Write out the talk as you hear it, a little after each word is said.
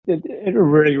it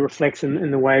really reflects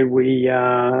in the way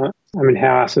how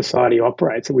our society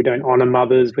operates. That we don't honour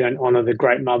mothers, we don't honour the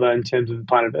great mother in terms of the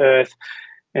planet Earth,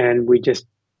 and we just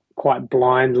quite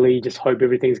blindly just hope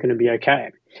everything's going to be okay.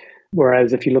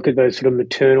 Whereas if you look at those sort of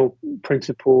maternal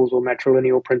principles or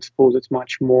matrilineal principles, it's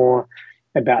much more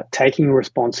about taking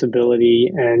responsibility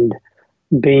and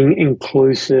being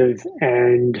inclusive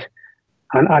and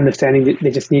understanding that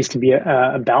there just needs to be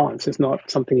a balance. It's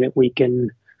not something that we can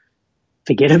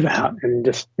forget about and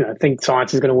just think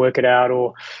science is going to work it out,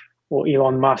 or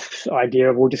Elon Musk's idea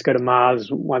of we'll just go to Mars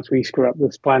once we screw up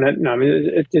this planet. No, I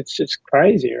mean, it's just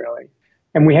crazy, really.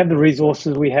 And we have the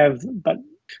resources we have, but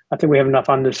I think we have enough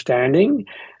understanding.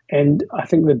 And I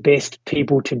think the best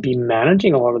people to be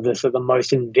managing a lot of this are the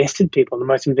most invested people. And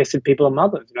the most invested people are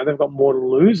mothers. They've got more to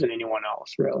lose than anyone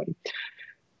else, really.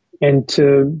 And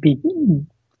to be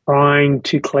trying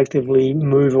to collectively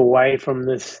move away from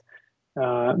this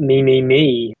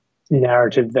me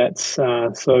narrative that's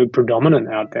so predominant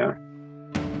out there.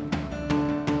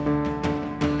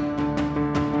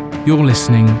 You're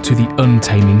listening to the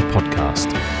Untaming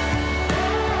Podcast.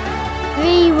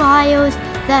 Rewild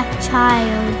the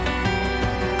child.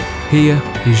 Here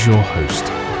is your host,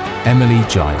 Emily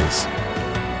Giles.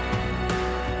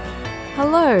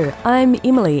 Hello, I'm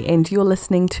Emily and you're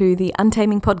listening to the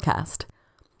Untaming Podcast.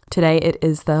 Today it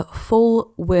is the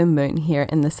full worm moon here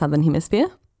in the Southern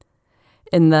Hemisphere.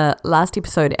 In the last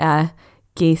episode, our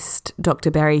guest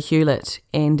Dr. Barry Hewlett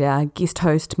and our guest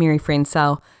host Mary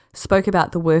Fransell spoke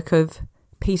about the work of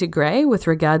Peter Gray with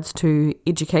regards to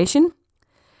education.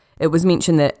 It was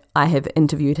mentioned that I have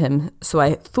interviewed him, so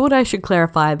I thought I should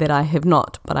clarify that I have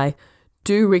not, but I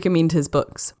do recommend his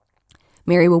books.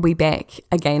 Mary will be back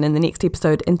again in the next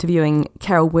episode interviewing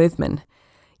Carol Worthman.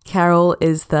 Carol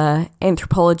is the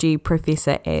anthropology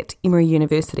professor at Emory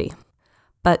University.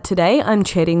 But today I'm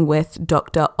chatting with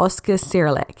Dr. Oscar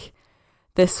Serelak.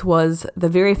 This was the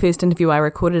very first interview I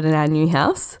recorded in our new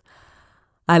house.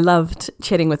 I loved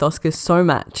chatting with Oscar so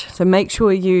much, so make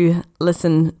sure you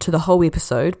listen to the whole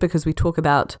episode because we talk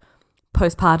about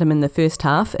postpartum in the first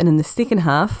half, and in the second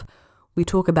half we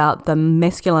talk about the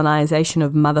masculinization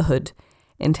of motherhood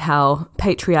and how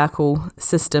patriarchal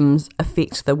systems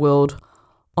affect the world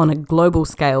on a global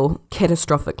scale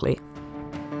catastrophically.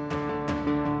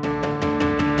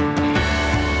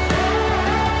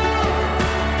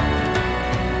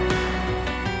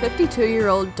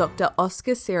 "52-year-old Dr.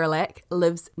 Oscar Serelak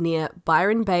lives near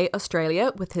Byron Bay,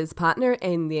 Australia with his partner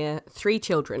and their 3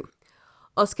 children.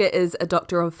 Oscar is a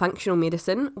doctor of functional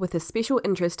medicine with a special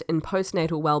interest in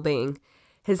postnatal well-being.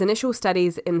 His initial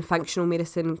studies in functional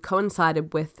medicine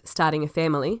coincided with starting a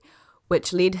family,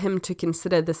 which led him to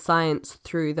consider the science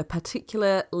through the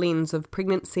particular lens of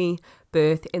pregnancy,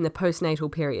 birth, and the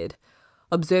postnatal period,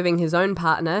 observing his own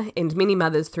partner and many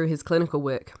mothers through his clinical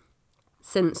work.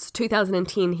 Since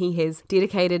 2010, he has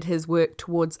dedicated his work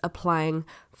towards applying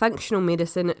functional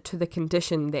medicine to the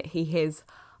condition that he has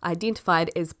identified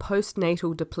as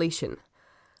postnatal depletion.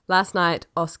 Last night,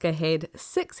 Oscar had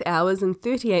 6 hours and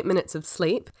 38 minutes of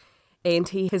sleep, and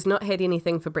he has not had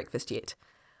anything for breakfast yet.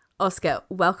 Oscar,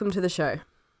 welcome to the show.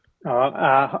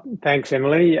 Thanks,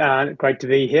 Emily. Great to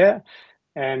be here.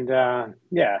 And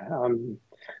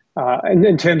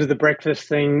in terms of the breakfast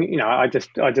thing, I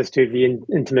just do the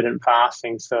intermittent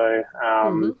fasting. So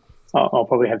I'll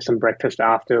probably have some breakfast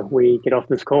after we get off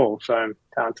this call. So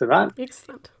to answer that.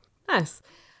 Excellent. Nice.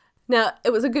 Now,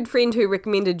 it was a good friend who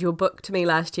recommended your book to me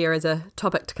last year as a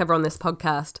topic to cover on this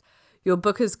podcast. Your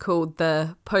book is called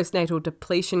The Postnatal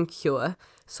Depletion Cure.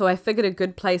 So I figured a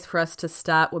good place for us to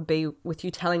start would be with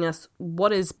you telling us,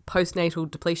 what is postnatal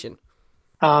depletion?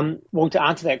 Well, to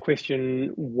answer that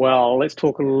question, let's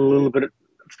talk a little bit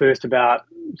first about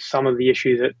some of the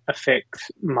issues that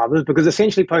affect mothers, because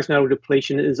essentially postnatal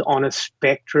depletion is on a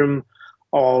spectrum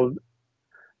of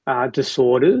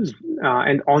disorders,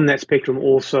 and on that spectrum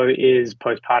also is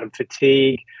postpartum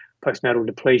fatigue, postnatal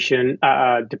depletion,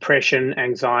 depression,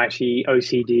 anxiety,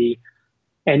 OCD,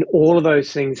 and all of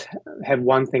those things have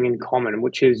one thing in common,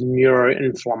 which is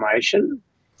neuroinflammation.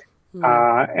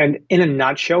 And in a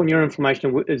nutshell,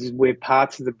 neuroinflammation is where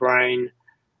parts of the brain,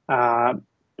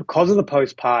 because of the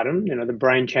postpartum, the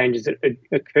brain changes that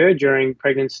occur during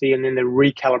pregnancy, and then the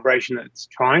recalibration that's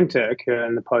trying to occur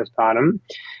in the postpartum,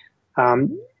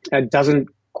 it doesn't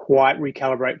quite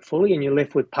recalibrate fully, and you're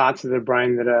left with parts of the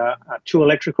brain that are too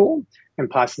electrical and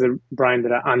parts of the brain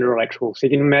that are under electrical. So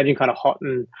you can imagine kind of hot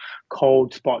and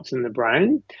cold spots in the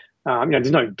brain.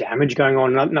 There's no damage going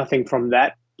on, nothing from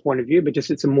that point of view, but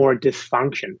just it's a more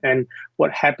dysfunction. And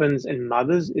what happens in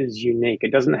mothers is unique.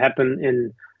 It doesn't happen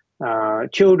in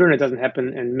children. It doesn't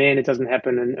happen in men. It doesn't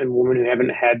happen in women who haven't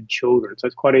had children. So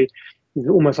it's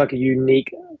almost like a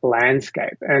unique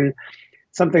landscape. And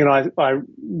something that I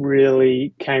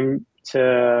really came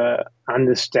to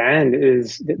understand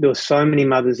is that there were so many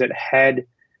mothers that had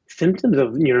symptoms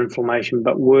of neuroinflammation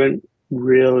but weren't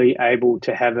really able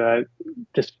to have a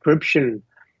description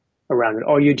around it.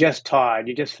 Oh, you're just tired,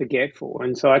 you're just forgetful.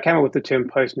 And so I came up with the term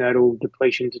postnatal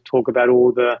depletion to talk about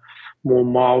all the more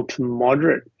mild to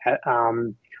moderate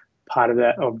part of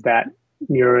that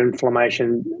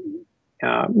neuroinflammation,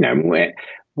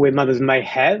 where mothers may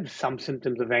have some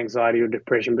symptoms of anxiety or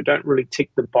depression but don't really tick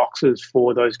the boxes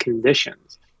for those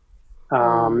conditions.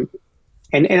 And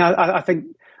I think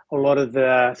a lot of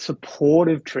the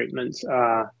supportive treatments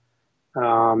are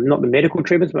not the medical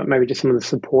treatments, but maybe just some of the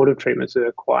supportive treatments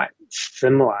are quite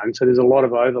similar. And so there's a lot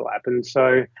of overlap. And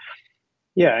so,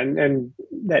 yeah, and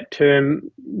that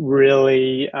term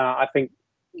really, I think,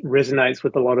 resonates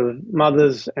with a lot of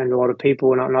mothers and a lot of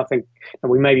people. And I think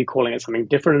we may be calling it something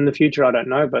different in the future. I don't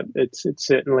know, but it's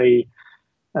certainly,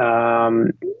 I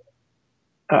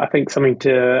think, something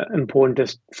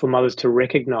important for mothers to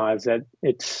recognize that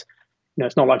it's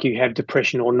not like you have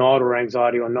depression or not, or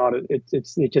anxiety or not.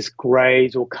 It's just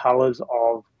grays or colors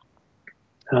of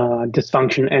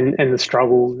dysfunction and the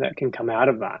struggle that can come out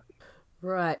of that.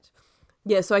 Right.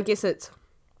 Yeah, so I guess it's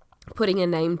putting a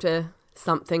name to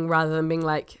something rather than being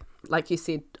like you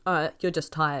said, you're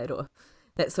just tired or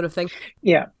that sort of thing.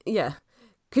 Yeah. Yeah.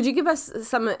 Could you give us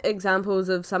some examples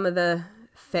of some of the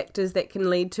factors that can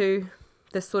lead to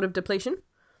this sort of depletion?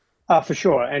 For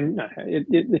sure. And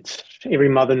it's every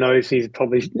mother knows these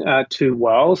probably too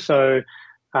well. So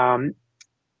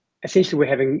essentially we're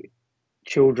having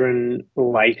children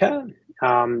later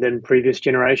than previous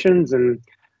generations. And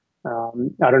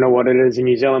I don't know what it is in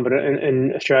New Zealand, but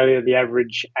in Australia, the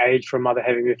average age for a mother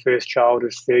having their first child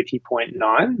is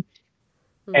 30.9.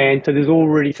 And so there's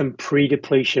already some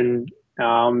pre-depletion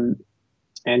and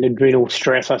adrenal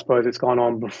stress, I suppose, that's gone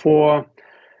on before.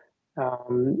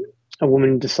 A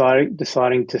woman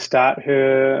deciding to start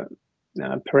her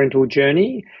parental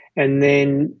journey, and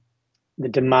then the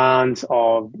demands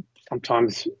of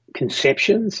sometimes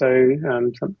conception. So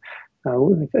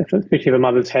especially if a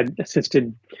mother's had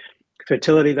assisted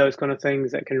fertility, those kind of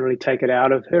things that can really take it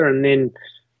out of her. And then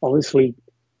obviously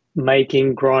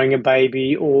growing a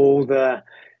baby, all the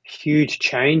huge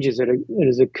changes that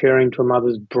is occurring to a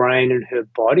mother's brain and her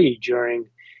body during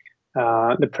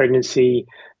the pregnancy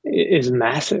is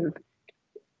massive.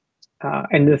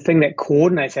 And the thing that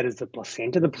coordinates that is the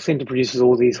placenta. The placenta produces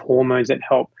all these hormones that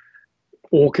help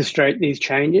orchestrate these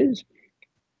changes.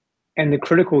 And the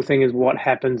critical thing is what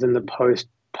happens in the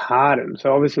postpartum.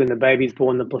 So obviously when the baby's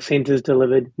born, the placenta is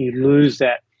delivered, you lose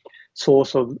that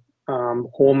source of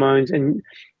hormones, and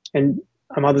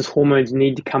a mother's hormones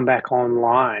need to come back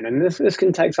online. And this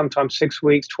can take sometimes 6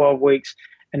 weeks, 12 weeks,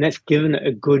 and that's given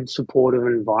a good supportive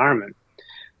environment.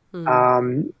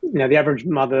 The average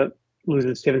mother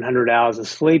loses 700 hours of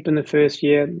sleep in the first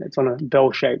year. It's on a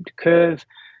bell-shaped curve.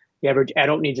 The average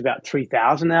adult needs about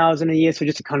 3,000 hours in a year. So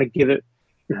just to kind of give it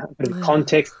a bit of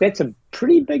context, that's a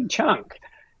pretty big chunk.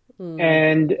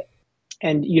 And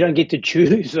you don't get to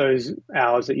choose those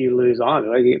hours that you lose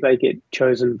either. They get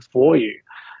chosen for you.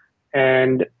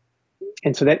 And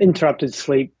so that interrupted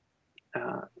sleep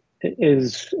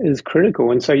is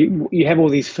critical. And so you have all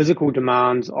these physical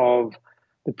demands of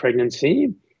the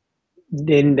pregnancy.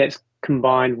 Then that's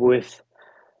combined with,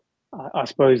 I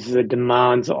suppose, the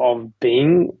demands of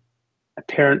being a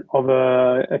parent of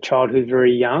a child who's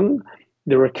very young,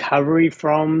 the recovery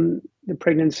from the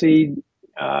pregnancy,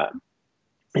 and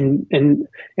then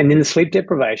the sleep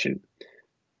deprivation.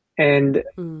 And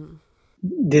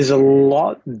there's a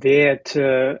lot there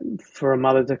for a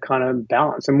mother to kind of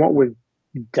balance. And what we've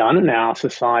done in our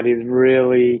society is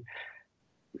really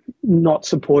not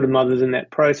supported mothers in that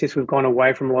process. We've gone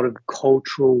away from a lot of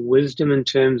cultural wisdom in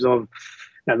terms of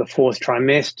the fourth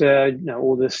trimester,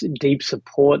 all this deep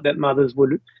support that mothers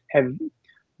would have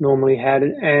normally had.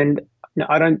 And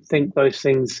I don't think those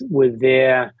things were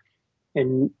there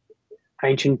in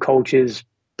ancient cultures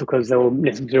because they were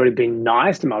necessarily being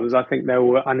nice to mothers. I think they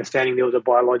were understanding there was a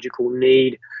biological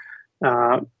need,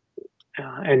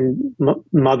 and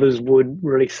mothers would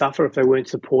really suffer if they weren't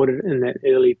supported in that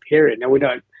early period. Now, we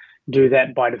don't do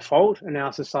that by default in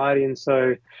our society, and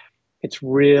so it's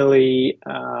really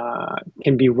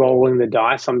can be rolling the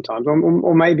dice sometimes.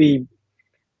 Or maybe,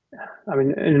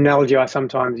 an analogy I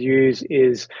sometimes use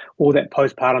is all that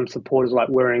postpartum support is like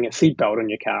wearing a seatbelt in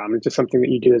your car. It's just something that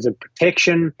you do as a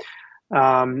protection.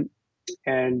 And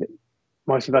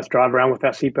most of us drive around with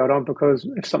our seatbelt on because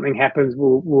if something happens,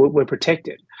 we're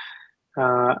protected.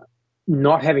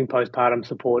 Not having postpartum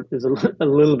support is a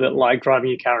little bit like driving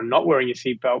your car and not wearing your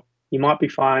seatbelt. You might be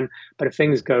fine, but if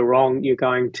things go wrong, you're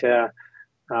going to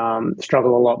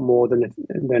struggle a lot more than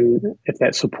if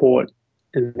that support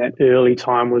in that early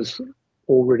time was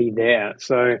already there.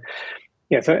 So,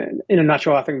 yeah, so in a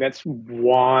nutshell, I think that's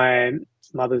why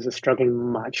mothers are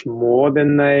struggling much more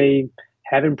than they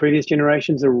have in previous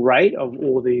generations. The rate of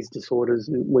all these disorders,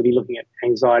 whether you're looking at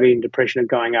anxiety and depression, are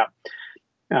going up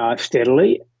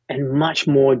steadily, and much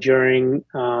more during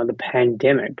the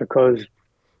pandemic because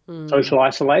social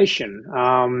isolation,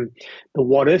 the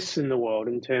what ifs in the world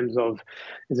in terms of,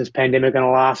 is this pandemic going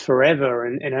to last forever?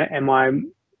 And am I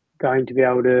going to be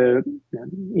able to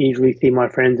easily see my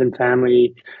friends and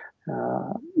family?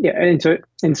 And so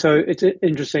it's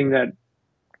interesting that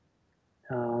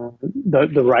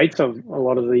the rates of a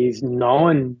lot of these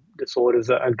known disorders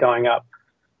are going up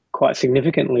quite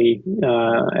significantly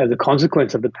as a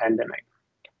consequence of the pandemic.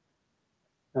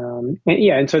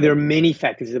 And so there are many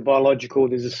factors. There's a biological,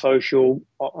 there's a social,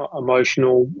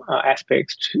 emotional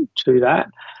aspects to that.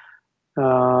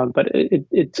 But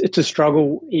it's a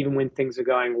struggle even when things are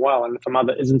going well. And if a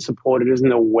mother isn't supported,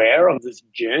 isn't aware of this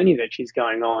journey that she's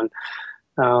going on,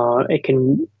 it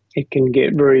can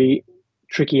get very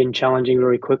tricky and challenging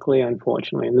very quickly,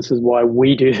 unfortunately. And this is why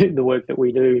we do the work that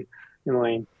we do,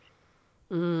 Emily.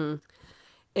 And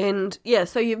yeah,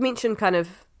 so you've mentioned kind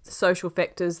of social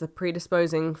factors, the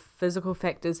predisposing physical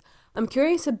factors. I'm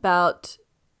curious about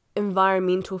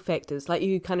environmental factors, like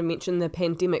you kind of mentioned the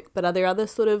pandemic, but are there other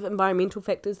sort of environmental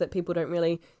factors that people don't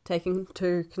really take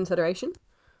into consideration?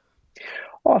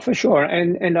 Oh, for sure.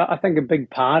 And I think a big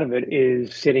part of it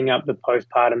is setting up the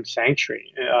postpartum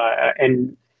sanctuary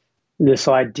and this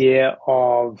idea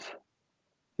of,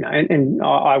 and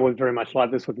I was very much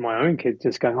like this with my own kids,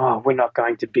 just going, we're not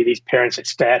going to be these parents that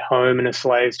stay at home and are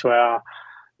slaves to our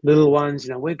little ones.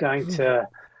 We're going to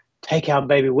take our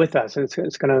baby with us, and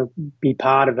it's going to be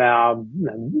part of our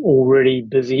already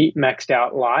busy, maxed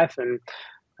out life. And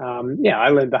I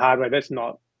learned the hard way that's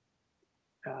not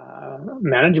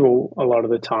manageable a lot of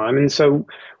the time. And so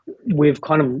we've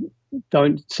kind of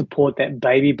don't support that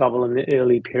baby bubble in the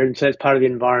early period. So that's part of the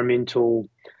environmental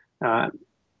part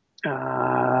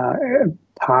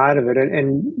of it.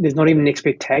 And there's not even an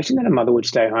expectation that a mother would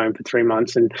stay home for 3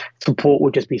 months and support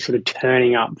would just be sort of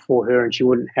turning up for her, and she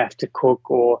wouldn't have to cook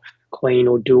or clean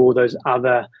or do all those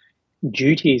other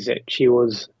duties that she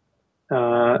was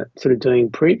sort of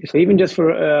doing previously, even just for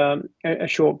a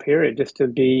short period, just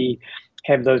to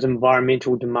have those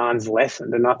environmental demands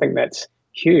lessened. And I think that's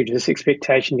huge, this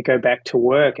expectation to go back to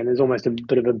work, and there's almost a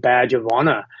bit of a badge of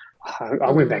honor. I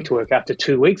went back to work after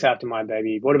 2 weeks after my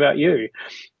baby. What about you?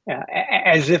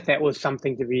 As if that was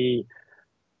something to be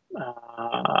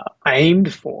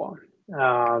aimed for,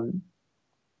 as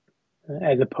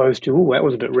opposed to, that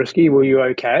was a bit risky. Were you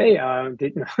okay?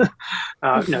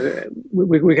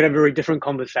 We could have a very different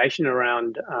conversation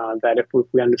around that if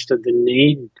we understood the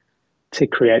need to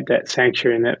create that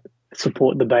sanctuary and that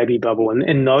support the baby bubble.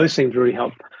 And those things really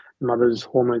help the mother's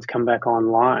hormones come back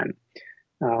online.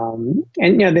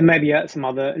 There may be some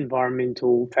other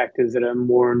environmental factors that are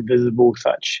more invisible,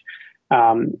 such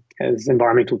as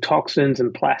environmental toxins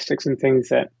and plastics and things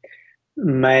that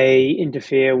may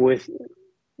interfere with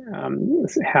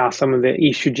how some of the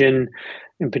estrogen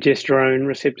and progesterone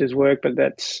receptors work. But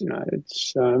that's,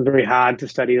 it's very hard to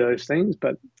study those things.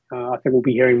 But I think we'll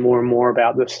be hearing more and more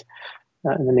about this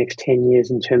in the next 10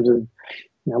 years in terms of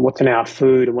what's in our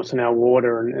food and what's in our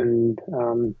water, and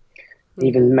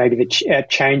even maybe the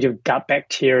change of gut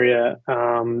bacteria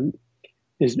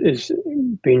is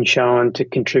being shown to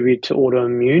contribute to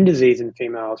autoimmune disease in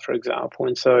females, for example.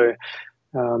 And so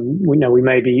we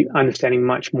may be understanding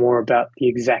much more about the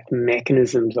exact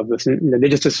mechanisms of this. And they're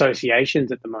just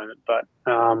associations at the moment, but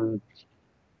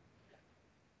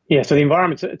so the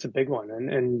environment, it's a big one.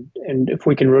 And if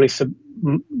we can really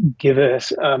give a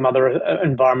mother an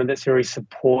environment that's very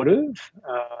supportive,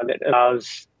 that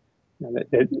allows,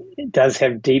 that it does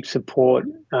have deep support,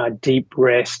 deep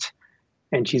rest,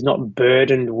 and she's not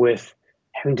burdened with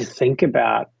having to think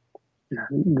about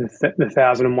the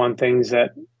 1,001 things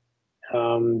that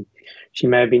she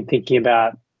may have been thinking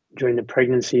about during the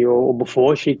pregnancy or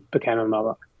before she became a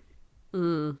mother.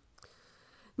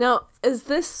 Now, is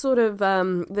this sort of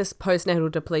this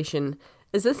postnatal depletion,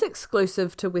 is this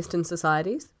exclusive to Western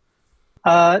societies?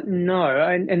 No,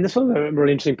 and this was a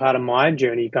really interesting part of my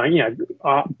journey. Going,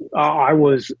 I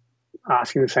was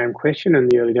asking the same question in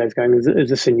the early days. Going, is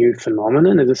this a new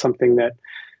phenomenon? Is this something that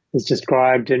is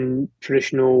described in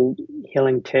traditional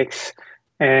healing texts?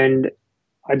 And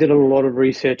I did a lot of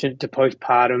research into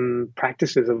postpartum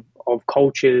practices of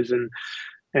cultures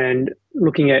and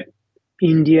looking at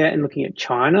India and looking at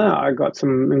China, I got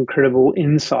some incredible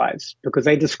insights because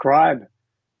they describe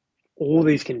all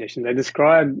these conditions. They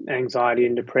describe anxiety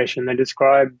and depression. They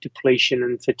describe depletion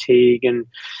and fatigue and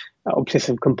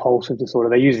obsessive compulsive disorder.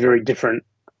 They use very different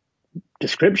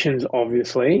descriptions,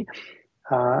 obviously,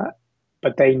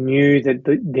 but they knew that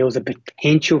there was a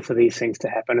potential for these things to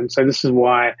happen. And so this is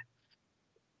why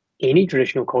any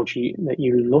traditional culture that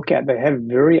you look at, they have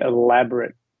very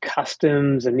elaborate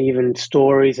customs and even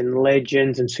stories and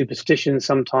legends and superstitions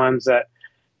sometimes that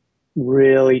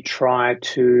really try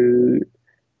to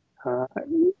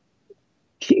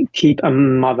keep a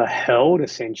mother held,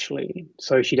 essentially,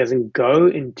 so she doesn't go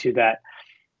into that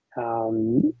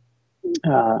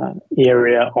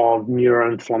area of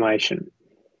neuroinflammation.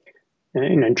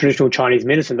 And in traditional Chinese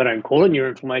medicine, they don't call it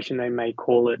neuroinflammation. They may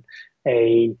call it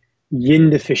a yin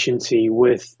deficiency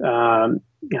with a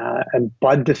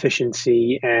blood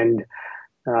deficiency, and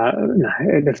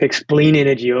it affects spleen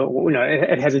energy, or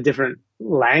it has a different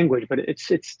language, but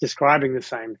it's describing the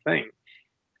same thing.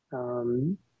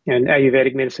 And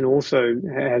Ayurvedic medicine also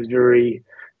has very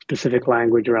specific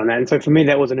language around that. And so for me,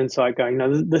 that was an insight going,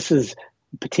 no, this is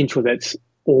potential that's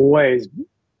always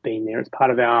been there. It's part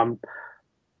of our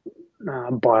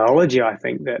biology, I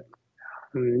think, that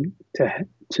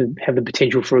to have the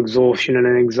potential for exhaustion and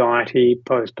anxiety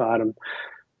postpartum.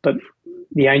 But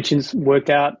the ancients worked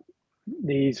out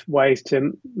these ways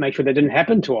to make sure that didn't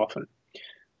happen too often.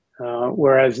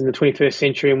 Whereas in the 21st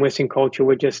century in Western culture,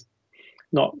 we're just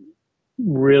not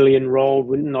really enrolled,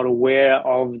 we're not aware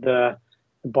of the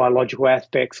biological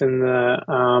aspects and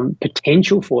the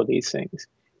potential for these things.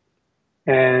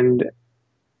 And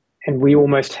we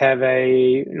almost have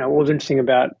what was interesting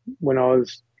about when I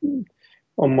was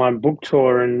on my book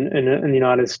tour in the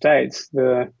United States,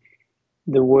 the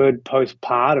word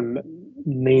postpartum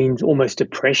means almost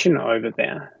depression over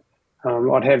there.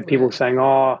 I'd have people saying,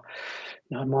 "Oh,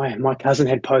 my cousin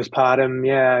had postpartum,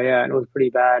 yeah, and it was pretty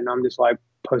bad," and I'm just like,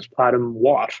 "Postpartum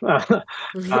what?"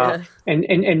 And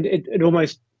it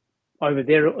almost over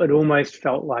there, it almost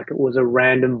felt like it was a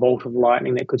random bolt of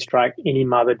lightning that could strike any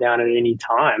mother down at any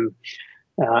time,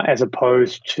 as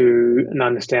opposed to an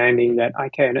understanding that,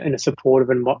 okay, in a supportive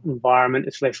environment,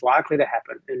 it's less likely to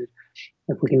happen. And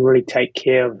if we can really take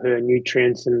care of her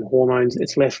nutrients and hormones,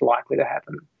 it's less likely to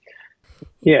happen.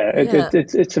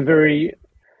 It's a very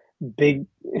big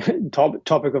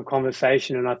topic of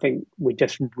conversation, and I think we're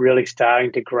just really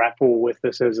starting to grapple with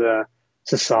this as a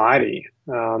society,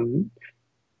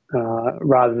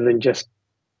 rather than just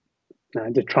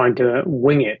trying to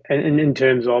wing it in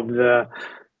terms of the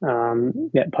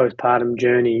that postpartum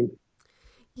journey.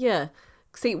 Yeah.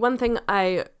 See, one thing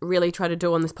I really try to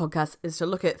do on this podcast is to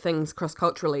look at things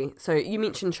cross-culturally. So you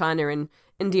mentioned China and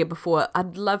India before.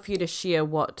 I'd love for you to share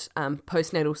what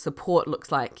postnatal support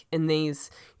looks like in these,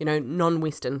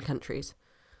 non-Western countries.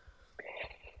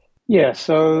 Yeah,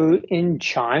 so in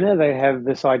China, they have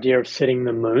this idea of setting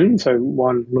the moon, so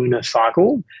one lunar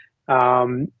cycle.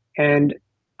 And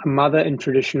a mother in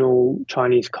traditional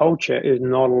Chinese culture is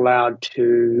not allowed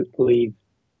to leave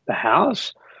the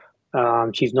house.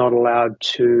 She's not allowed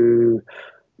to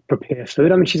prepare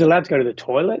food. I mean, she's allowed to go to the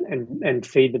toilet and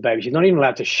feed the baby. She's not even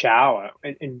allowed to shower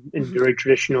in very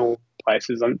traditional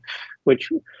places, and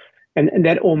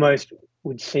that almost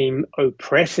would seem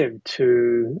oppressive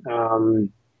to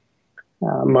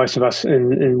most of us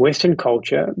in Western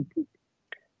culture.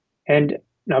 And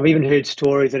I've even heard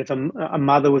stories that if a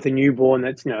mother with a newborn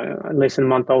that's less than a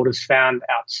month old is found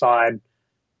outside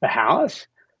the house,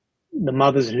 the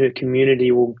mothers in her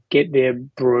community will get their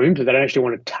brooms, but they don't actually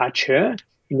want to touch her,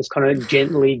 and just kind of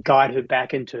gently guide her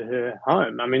back into her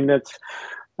home. I mean, that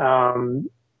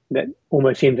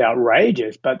almost seems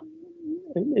outrageous, but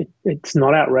it's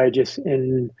not outrageous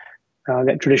in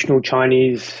that traditional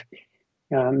Chinese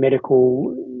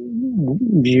medical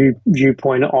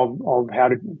viewpoint of how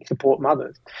to support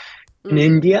mothers. In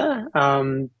India,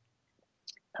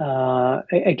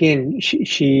 again,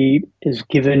 she is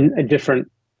given a different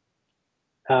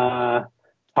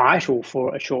title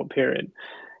for a short period,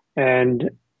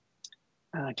 and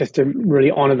just to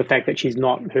really honor the fact that she's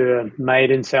not her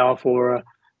maiden self or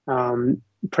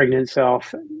pregnant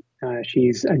self.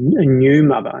 She's a new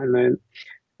mother,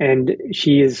 and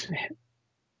she is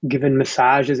given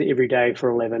massages every day for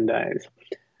 11 days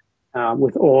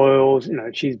with oils.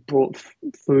 She's brought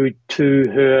food to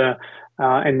her,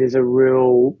 and there's a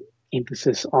real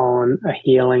emphasis on a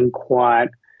healing,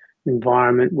 quiet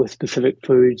environment with specific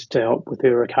foods to help with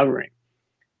her recovery.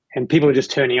 And people are just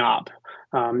turning up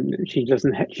She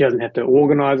doesn't have to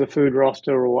organize a food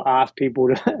roster or ask people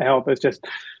to help. It's just,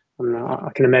 I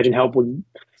can imagine help would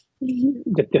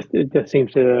that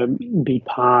seems to be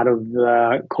part of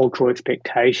the cultural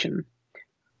expectation,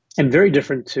 and very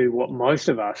different to what most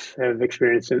of us have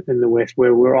experienced in the West,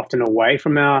 where we're often away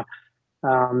from our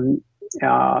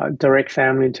direct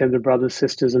family in terms of brothers,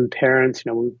 sisters, and parents.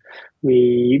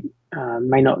 We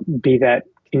may not be that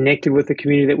connected with the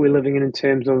community that we're living in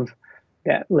terms of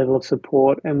that level of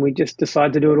support, and we just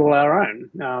decide to do it all our own,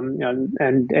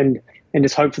 and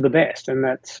just hope for the best. And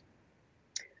that's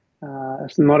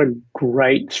it's not a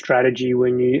great strategy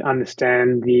when you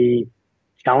understand the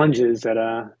challenges that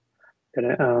a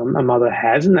mother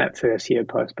has in that first year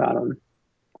postpartum.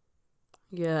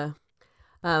 Yeah.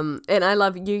 And I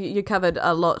love you covered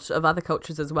a lot of other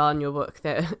cultures as well in your book.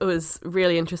 That it was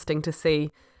really interesting to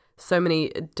see so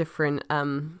many different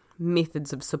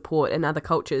methods of support in other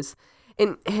cultures.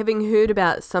 And having heard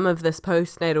about some of this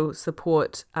postnatal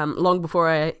support long before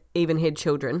I even had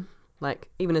children, like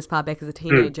even as far back as a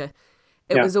teenager,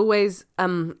 it was always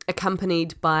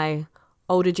accompanied by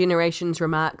older generations'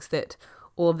 remarks that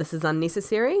all of this is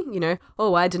unnecessary.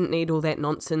 Oh, I didn't need all that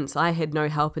nonsense. I had no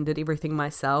help and did everything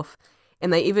myself.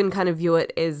 And they even kind of view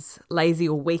it as lazy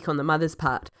or weak on the mother's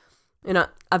part.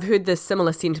 I've heard this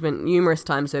similar sentiment numerous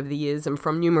times over the years and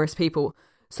from numerous people.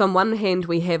 So on one hand,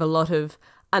 we have a lot of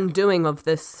undoing of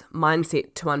this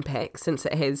mindset to unpack, since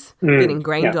it has been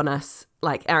ingrained on us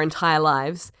like our entire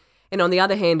lives. And on the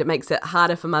other hand, it makes it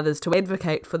harder for mothers to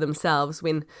advocate for themselves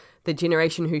when the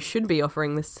generation who should be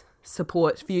offering this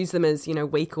support views them as,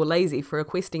 weak or lazy for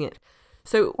requesting it.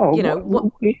 So,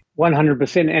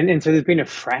 100%. And so there's been a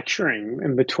fracturing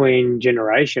in between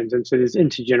generations. And so there's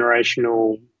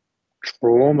intergenerational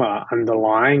trauma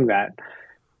underlying that.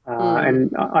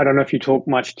 And I don't know if you talk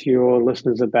much to your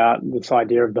listeners about this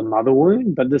idea of the mother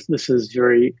wound, but this is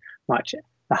very much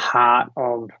the heart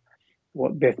of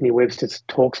what Bethany Webster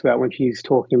talks about when she's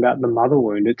talking about the mother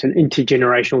wound. It's an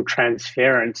intergenerational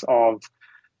transference of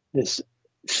this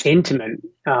sentiment.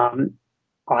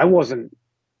 I wasn't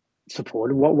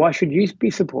supported. Why should you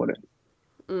be supported?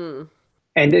 And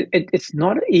it's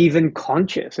not even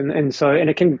conscious, and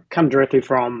it can come directly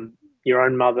from your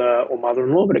own mother or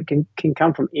mother-in-law, but it can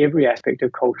come from every aspect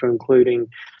of culture, including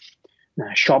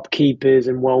shopkeepers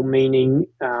and well-meaning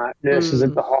nurses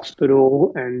at the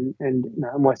hospital, and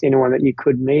almost anyone that you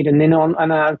could meet. And then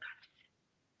on our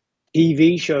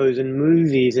TV shows and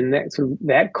movies, and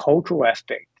that cultural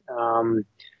aspect,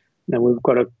 we've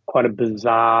got quite a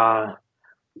bizarre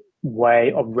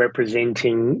way of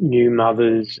representing new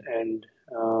mothers, and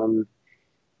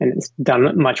it's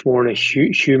done much more in a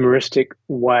humoristic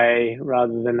way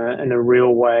rather than in a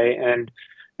real way. And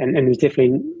there's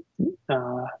definitely,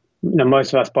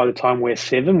 most of us, by the time we're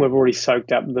 7, we've already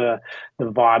soaked up the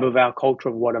vibe of our culture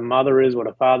of what a mother is, what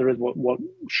a father is, what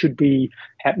should be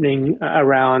happening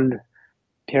around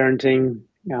parenting.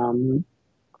 And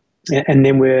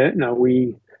then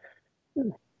we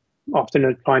often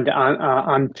are trying to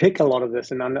unpick a lot of this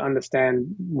and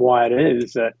understand why it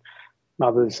is that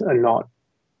mothers are not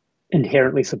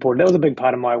inherently supported. That was a big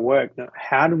part of my work.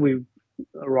 How do we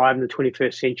arrive in the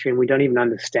 21st century and we don't even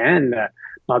understand that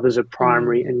mothers are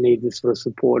primary and need this sort of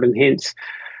support? And hence,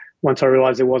 once I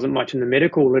realized there wasn't much in the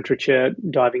medical literature,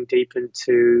 diving deep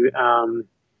into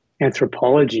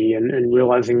anthropology and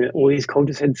realizing that all these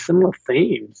cultures had similar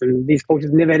themes, and these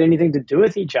cultures never had anything to do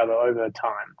with each other over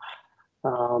time.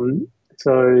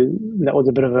 So that was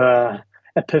a bit of a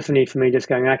epiphany for me, just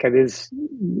going, okay, this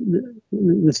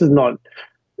is not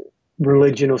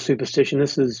religion or superstition.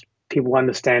 This is people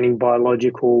understanding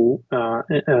biological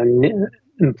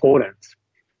importance.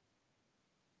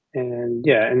 And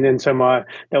then so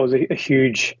that was a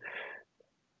huge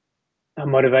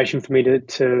motivation for me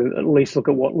to at least look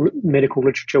at what medical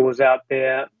literature was out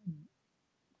there,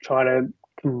 try to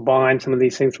combine some of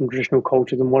these things from traditional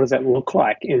cultures, and what does that look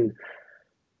like in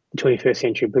the 21st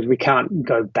century, because we can't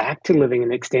go back to living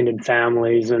in extended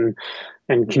families and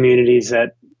communities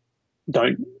that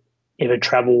don't ever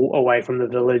travel away from the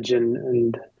village,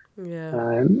 and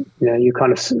you're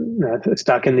kind of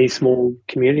stuck in these small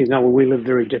communities. No, we live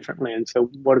very differently, and so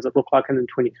what does it look like in the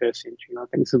 21st century? And I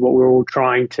think this is what we're all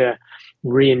trying to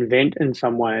reinvent in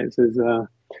some ways, is a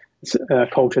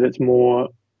culture that's more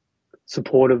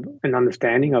supportive and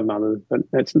understanding of mothers, but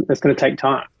that's going to take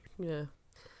time. Yeah.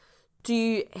 Do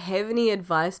you have any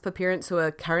advice for parents who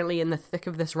are currently in the thick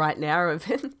of this right now, of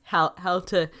how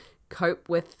to cope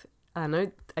with,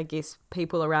 I guess,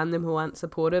 people around them who aren't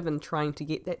supportive and trying to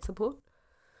get that support?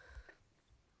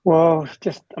 Well,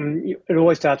 just it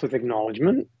always starts with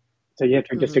acknowledgement. So you have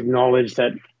to just acknowledge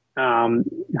that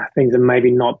things are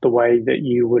maybe not the way that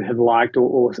you would have liked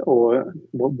or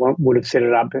what would have set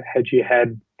it up had you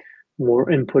had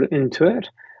more input into it.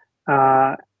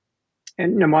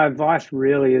 And my advice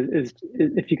really is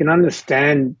if you can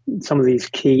understand some of these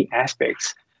key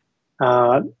aspects,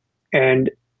 and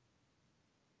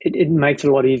it makes it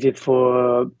a lot easier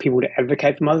for people to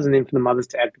advocate for mothers and then for the mothers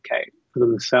to advocate for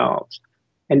themselves.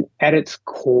 And at its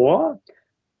core,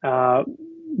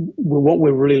 what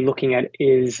we're really looking at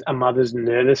is a mother's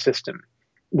nervous system,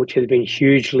 which has been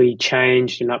hugely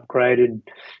changed and upgraded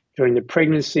during the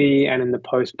pregnancy and in the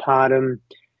postpartum.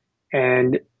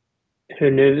 And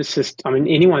her nervous system,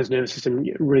 anyone's nervous system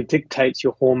really dictates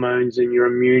your hormones and your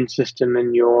immune system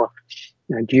and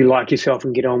do you like yourself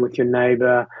and get on with your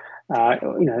neighbor?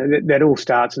 That all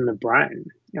starts in the brain.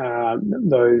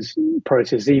 Those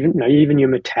processes, even your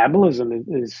metabolism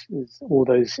is all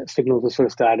those signals are sort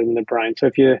of started in the brain. So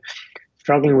if you're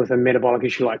struggling with a metabolic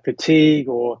issue like fatigue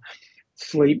or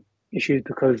sleep issues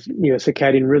because your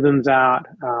circadian rhythm's out,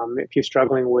 if you're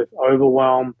struggling with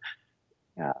overwhelm,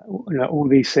 all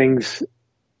these things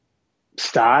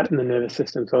start in the nervous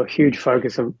system. So a huge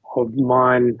focus of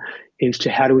mine is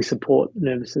to how do we support the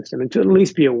nervous system, and to at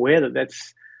least be aware that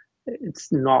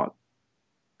it's not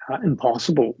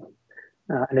impossible,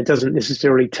 and it doesn't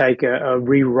necessarily take a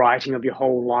rewriting of your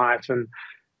whole life and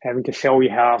having to sell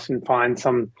your house and find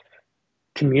some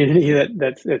community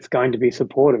that's going to be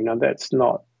supportive. That's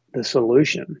not the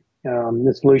solution.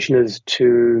 The solution is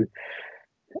to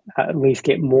at least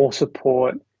get more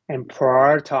support and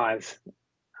prioritize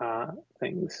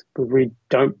things. Because we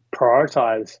don't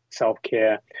prioritize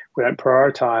self-care. We don't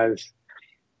prioritize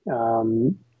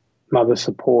mother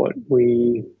support.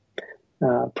 We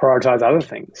prioritize other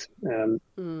things. And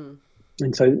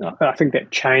so I think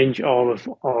that change of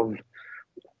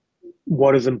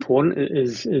what is important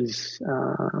is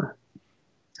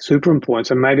super important.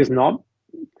 So maybe it's not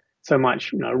so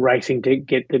much racing to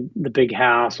get the big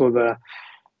house or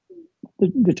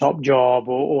the top job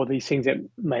or these things that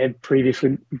may have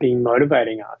previously been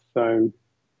motivating us. So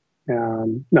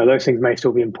those things may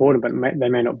still be important, but they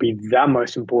may not be the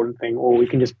most important thing, or we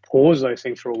can just pause those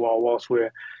things for a while whilst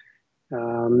we're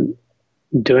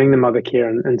doing the mother care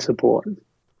and support.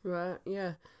 Right,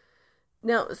 yeah.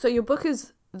 Now, so your book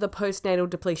is The Postnatal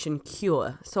Depletion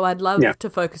Cure. So I'd love to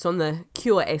focus on the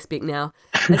cure aspect now.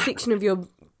 A section of your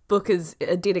book is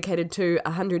dedicated to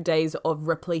 100 days of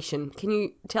repletion. Can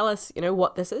you tell us,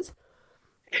 what this is?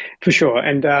 For sure.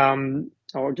 And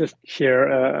I'll just share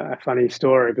a funny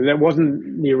story, but that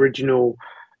wasn't the original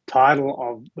title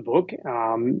of the book.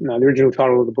 The original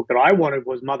title of the book that I wanted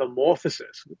was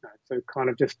Mothermorphosis. So kind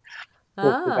of just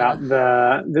talked about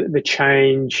the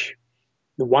change,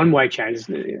 the one-way change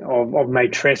of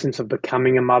matrescence, of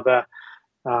becoming a mother.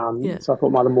 So I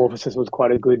thought Mothermorphosis was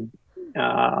quite a good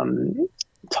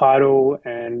title.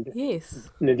 And yes,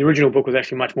 the original book was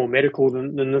actually much more medical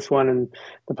than this one. And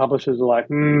the publishers were like,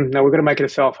 no, we're going to make it a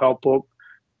self-help book,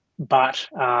 but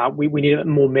we need a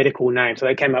more medical name. So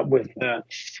they came up with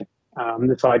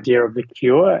this idea of the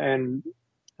cure. And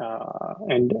I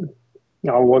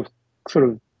was sort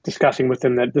of discussing with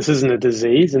them that this isn't a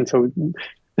disease, and so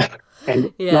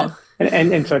and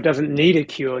so it doesn't need a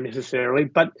cure necessarily,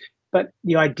 but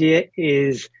the idea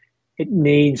is it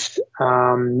needs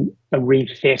a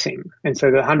resetting. And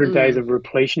so the 100 days of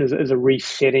repletion is a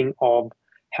resetting of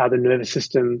how the nervous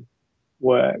system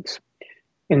works.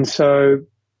 And so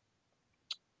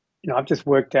I've just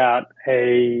worked out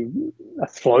a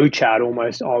flow chart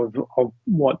almost of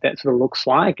what that sort of looks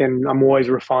like, and I'm always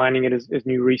refining it as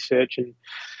new research and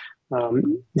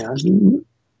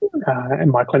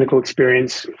and my clinical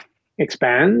experience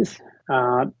expands.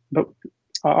 But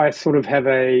I sort of have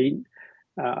a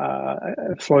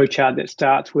flow chart that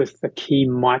starts with the key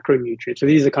micronutrients. So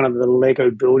these are kind of the Lego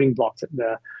building blocks that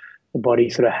the body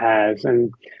sort of has,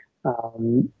 and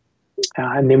then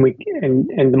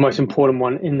the most important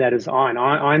one in that is iron.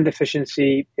 Iron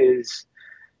deficiency it's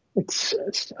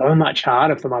so much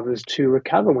harder for mothers to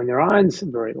recover when their iron's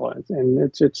very low,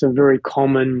 and it's a very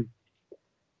common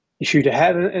issue to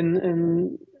have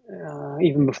in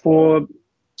even before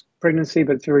pregnancy,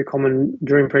 but it's very common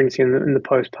during pregnancy and in the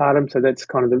postpartum. So that's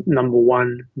kind of the number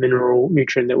one mineral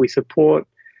nutrient that we support.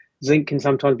 Zinc can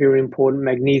sometimes be really important.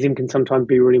 Magnesium can sometimes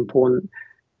be really important.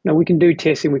 We can do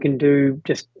testing. We can do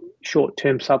just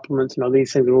short-term supplements.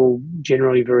 These things are all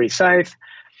generally very safe.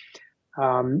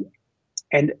 And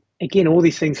again, all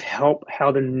these things help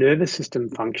how the nervous system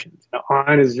functions.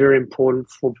 Iron is very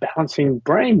important for balancing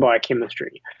brain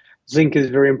biochemistry. Zinc is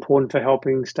very important for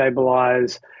helping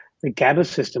stabilize the GABA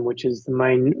system, which is the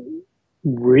main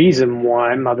reason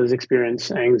why mothers experience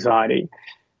anxiety.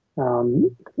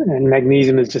 And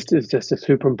magnesium is just a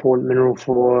super important mineral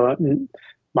for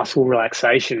muscle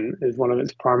relaxation. Is one of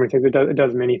its primary things. It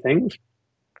does many things,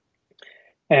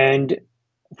 and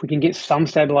if we can get some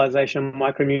stabilization of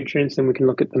micronutrients, then we can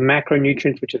look at the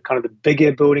macronutrients, which are kind of the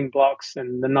bigger building blocks.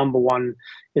 And the number one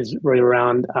is really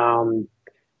around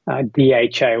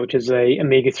DHA, which is a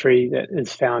omega-3 that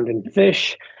is found in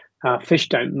fish. Fish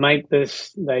don't make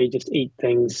this; they just eat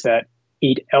things that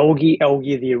eat algae.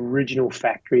 Algae are the original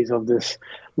factories of this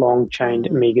long-chain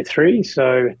omega-3.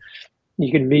 So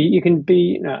you can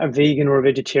be a vegan or a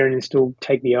vegetarian and still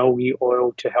take the algae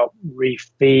oil to help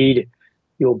refeed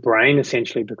your brain,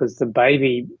 essentially, because the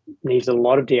baby needs a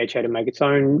lot of DHA to make its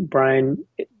own brain,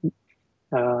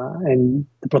 and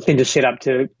the placenta is set up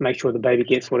to make sure the baby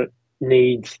gets what it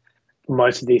needs for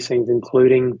most of these things,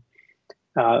 including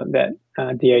that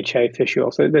DHA fish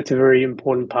oil. So that's a very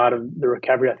important part of the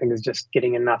recovery, I think, is just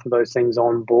getting enough of those things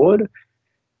on board.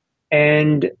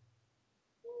 And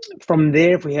from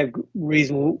there, if we have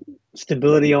reasonable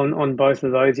stability on both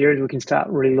of those areas, we can start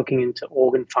really looking into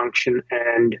organ function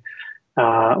and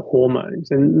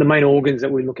hormones. And the main organs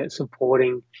that we look at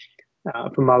supporting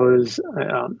for mothers,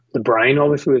 the brain,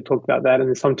 obviously, we've talked about that,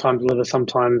 and sometimes liver,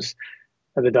 sometimes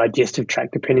the digestive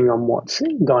tract, depending on what's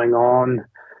going on.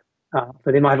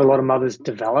 For them, I have a lot of mothers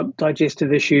develop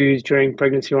digestive issues during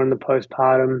pregnancy or in the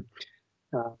postpartum,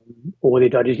 or their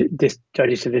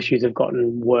digestive issues have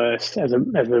gotten worse as a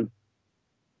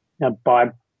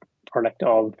byproduct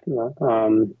of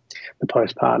the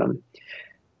postpartum.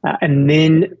 And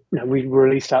then we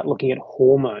really start looking at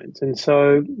hormones. And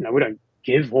so we don't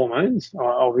give hormones,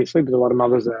 obviously, because a lot of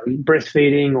mothers are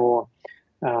breastfeeding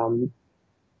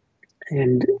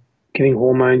and giving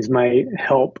hormones may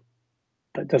help,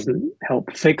 but doesn't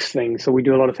help fix things. So we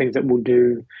do a lot of things that will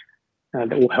do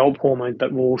that will help hormones,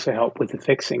 but will also help with the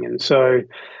fixing. And so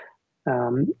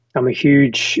I'm a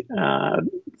huge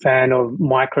fan of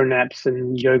micronaps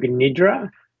and yoga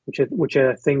nidra, which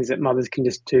are things that mothers can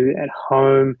just do at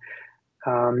home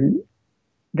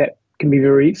that can be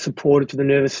very supportive to the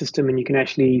nervous system. And you can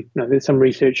actually, there's some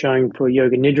research showing for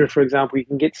yoga nidra, for example, you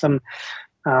can get some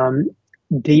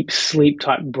deep sleep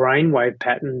type brainwave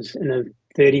patterns in a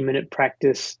 30-minute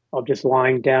practice of just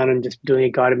lying down and just doing a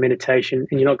guided meditation,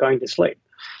 and you're not going to sleep.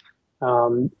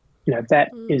 That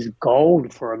is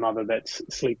gold for a mother that's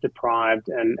sleep deprived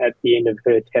and at the end of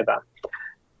her tether.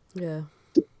 Yeah.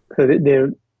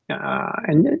 So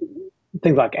and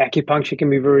things like acupuncture can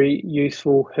be very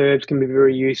useful. Herbs can be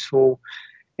very useful,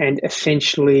 and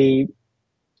essentially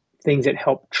things that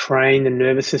help train the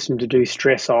nervous system to do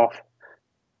stress off,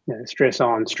 stress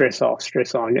on, stress off,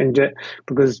 stress on, and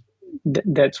because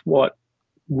that's what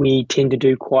we tend to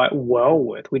do quite well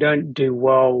with. We don't do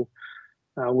well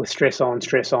with stress on,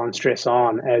 stress on, stress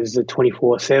on as the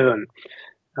 24/7.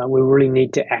 We really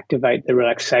need to activate the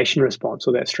relaxation response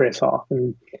or that stress off.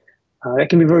 And that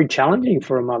can be very challenging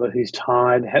for a mother who's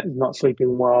tired, not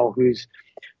sleeping well, who's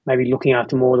maybe looking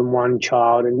after more than one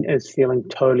child and is feeling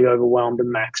totally overwhelmed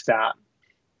and maxed out.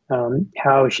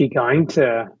 How is she going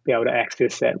to be able to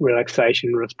access that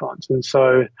relaxation response? And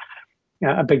so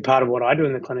a big part of what I do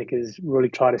in the clinic is really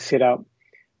try to set up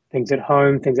things at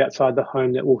home, things outside the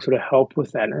home that will sort of help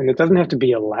with that. And it doesn't have to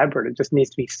be elaborate. It just needs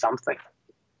to be something.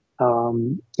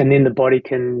 And then the body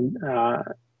can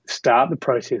start the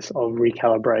process of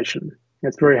recalibration.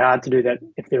 It's very hard to do that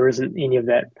if there isn't any of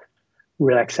that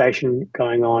relaxation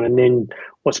going on. And then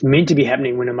what's meant to be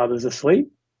happening when a mother's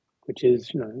asleep, which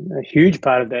is a huge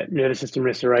part of that nervous system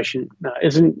restoration,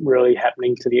 isn't really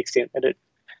happening to the extent that it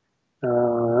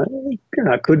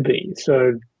could be.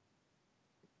 So,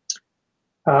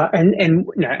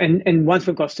 and once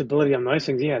we've got stability on those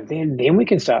things, then we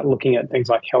can start looking at things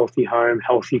like healthy home,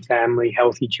 healthy family,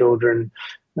 healthy children,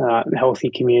 healthy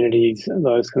communities,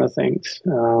 those kind of things.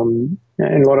 And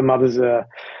a lot of mothers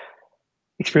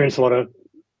experience a lot of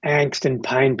angst and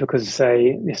pain because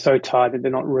they're so tired that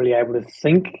they're not really able to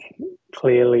think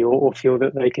clearly or feel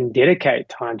that they can dedicate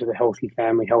time to the healthy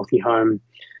family, healthy home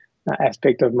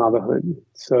aspect of motherhood.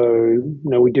 So,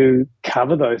 we do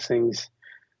cover those things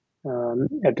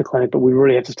at the clinic, but we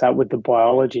really have to start with the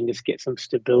biology and just get some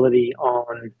stability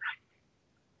on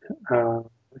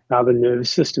how the nervous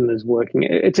system is working.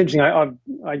 It's interesting. I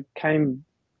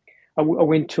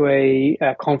went to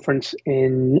a conference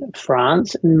in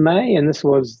France in May, and this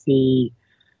was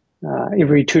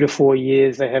every 2 to 4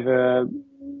 years they have a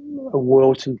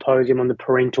world symposium on the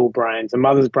parental brains, the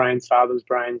mother's brains, father's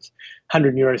brains,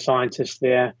 100 neuroscientists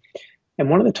there. And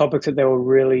one of the topics that they were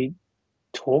really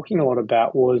talking a lot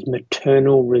about was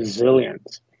maternal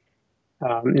resilience.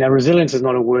 Now, resilience is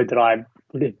not a word that I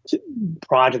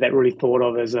prior to that really thought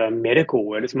of as a medical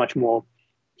word. It's much more,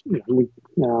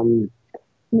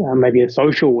 maybe a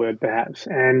social word perhaps.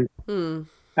 And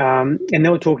they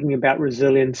were talking about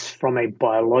resilience from a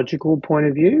biological point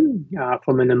of view,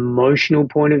 from an emotional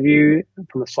point of view,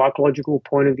 from a psychological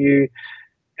point of view,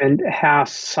 and how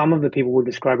some of the people were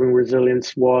describing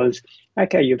resilience was,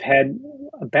 okay, you've had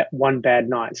one bad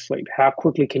night's sleep. How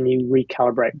quickly can you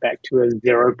recalibrate back to a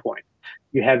 0 point?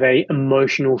 You have a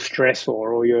emotional stressor,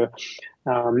 or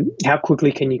how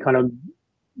quickly can you kind of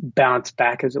bounce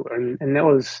back, as it were? And that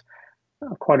was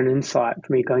quite an insight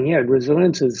for me, going, yeah,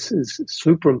 resilience is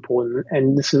super important.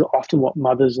 And this is often what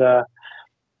mothers are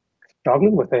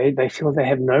struggling with. They feel they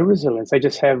have no resilience. They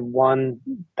just have one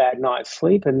bad night's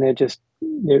sleep and they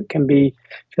can be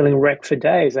feeling wrecked for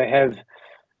days. They have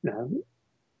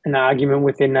an argument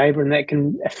with their neighbor and that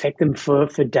can affect them for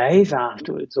days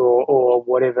afterwards, or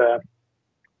whatever.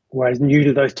 Whereas new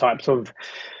to those types of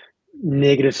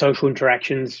negative social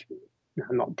interactions,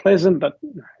 not pleasant, but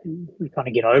you kind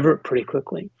of get over it pretty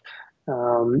quickly.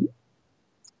 For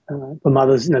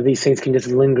mothers, these things can just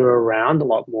linger around a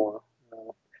lot more.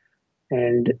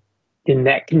 And then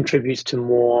that contributes to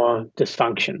more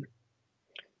dysfunction.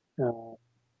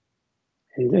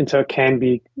 And so it can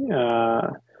be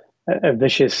a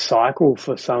vicious cycle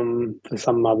for some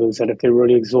mothers, that if they're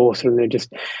really exhausted and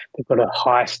they've got a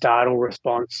high startle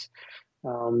response,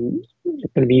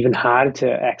 it's going to be even harder to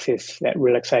access that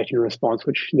relaxation response,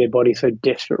 which their body so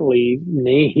desperately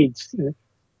needs to,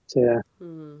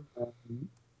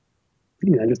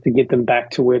 just to get them back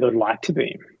to where they'd like to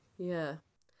be. Yeah.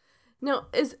 Now,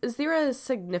 is there a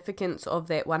significance of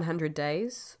that 100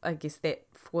 days, I guess that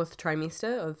 4th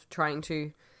trimester, of trying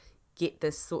to get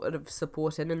this sort of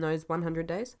support in those 100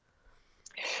 days?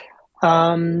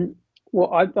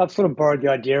 Well, I've sort of borrowed the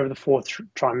idea of the 4th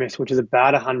trimester, which is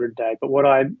about 100 days, but what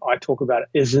I talk about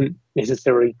isn't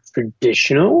necessarily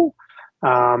traditional.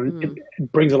 It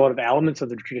brings a lot of elements of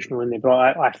the traditional in there, but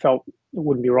I felt it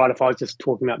wouldn't be right if I was just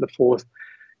talking about the 4th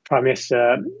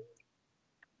trimester.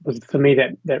 For me,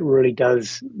 that really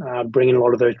does bring in a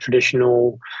lot of those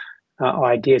traditional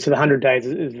ideas. So the 100 days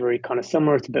is very kind of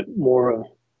similar. It's a bit more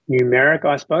numeric,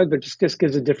 I suppose, but just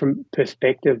gives a different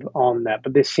perspective on that.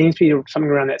 But there seems to be something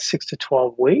around that 6 to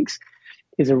 12 weeks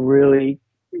is a really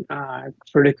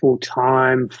critical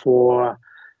time for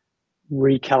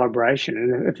recalibration.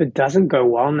 And if it doesn't go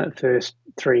well in that first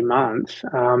 3 months,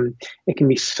 it can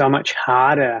be so much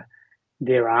harder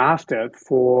thereafter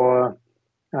for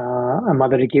a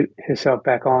mother to get herself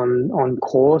back on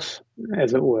course,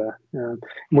 as it were.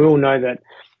 We all know that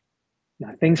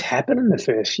things happen in the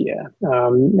first year.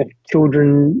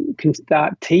 Children can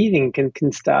start teething,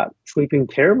 can start sleeping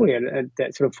terribly at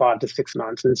that sort of 5 to 6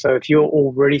 months. And so if you're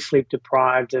already sleep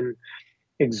deprived and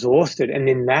exhausted, and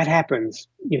then that happens,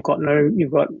 you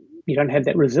don't have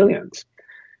that resilience.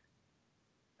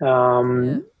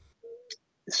 So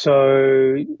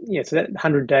that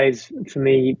 100 days for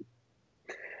me,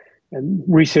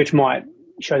 research might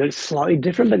show that it's slightly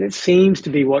different, but it seems to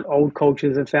be what old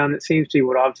cultures have found. It seems to be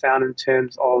what I've found in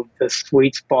terms of the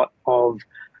sweet spot of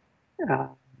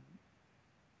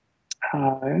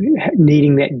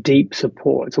needing that deep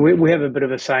support. So we have a bit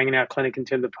of a saying in our clinic in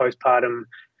terms of postpartum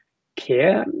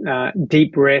care: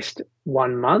 deep rest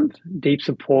 1 month, deep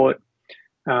support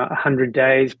 100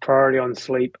 days, priority on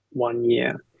sleep 1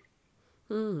 year.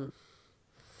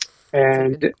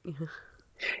 And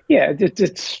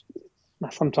it's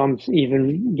sometimes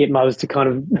even get mothers to kind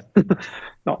of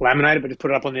not laminate it, but just put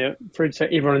it up on their fridge so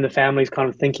everyone in the family is kind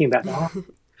of thinking about,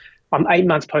 I'm 8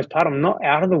 months postpartum, I'm not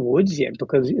out of the woods yet,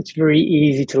 because it's very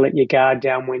easy to let your guard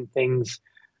down when things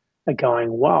are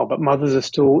going well. But mothers are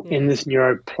still in this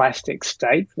neuroplastic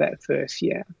state for that first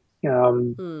year.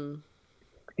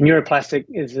 Neuroplastic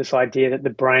is this idea that the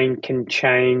brain can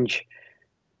change,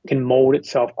 can mold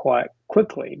itself quite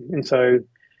quickly. And so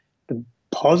the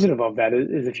positive of that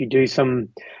is if you do some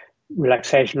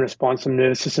relaxation response, some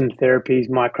nervous system therapies,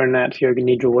 micronaps, yoga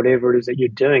nidra, whatever it is that you're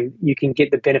doing, you can get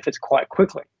the benefits quite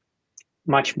quickly,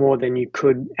 much more than you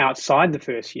could outside the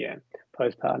first year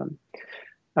postpartum.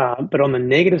 But on the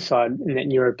negative side, in that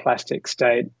neuroplastic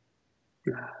state,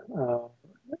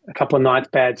 a couple of nights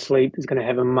bad sleep is going to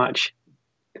have a much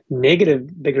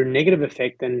bigger negative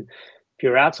effect than if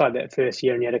you're outside that first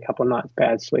year and you had a couple of nights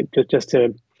bad sleep. So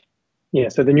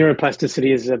the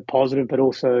neuroplasticity is a positive, but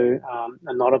also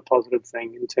a not a positive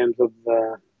thing in terms of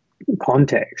the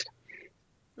context.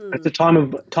 It's a time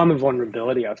of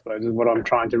vulnerability, I suppose, is what I'm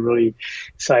trying to really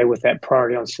say with that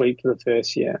priority on sleep for the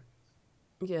first year.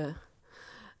 Yeah.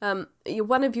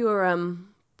 One of your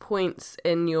points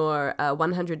in your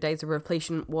 100 days of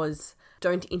repletion was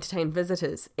don't entertain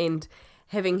visitors. And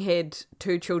having had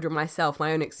 2 children myself,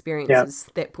 my own experiences,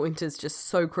 that point is just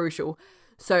so crucial.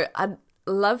 So I'd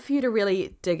love for you to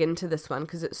really dig into this one,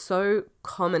 because it's so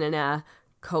common in our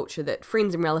culture that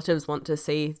friends and relatives want to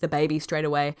see the baby straight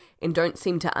away and don't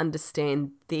seem to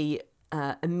understand the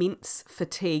immense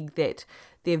fatigue that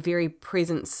their very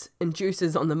presence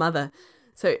induces on the mother.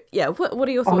 So, yeah, what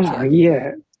are your thoughts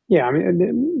here? Yeah. I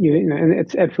mean, and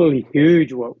it's absolutely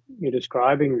huge what you're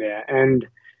describing there. And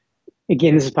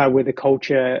again, this is part where the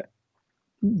culture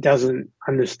doesn't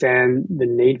understand the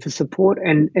need for support,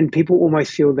 and people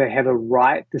almost feel they have a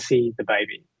right to see the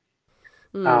baby,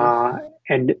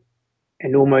 and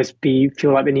almost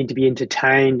feel like they need to be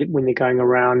entertained when they're going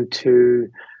around to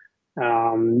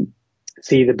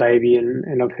see the baby.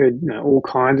 And I've heard all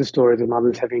kinds of stories of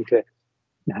mothers having to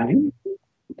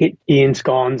get tea and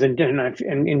scones, and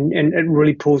it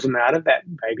really pulls them out of that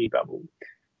baby bubble.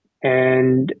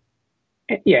 And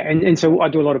so I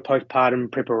do a lot of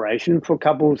postpartum preparation for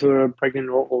couples who are pregnant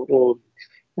or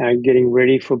getting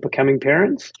ready for becoming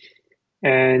parents.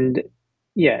 And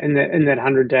in that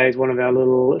 100 days, one of our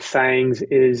little sayings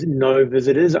is no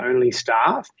visitors, only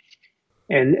staff.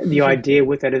 And the idea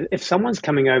with that is, if someone's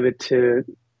coming over to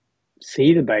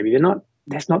see the baby,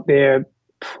 that's not their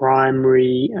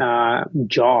primary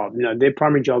job. Their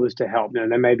primary job is to help. They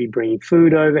may be bringing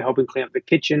food over, helping clean up the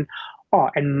kitchen.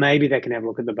 And maybe they can have a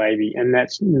look at the baby, and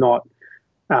that's not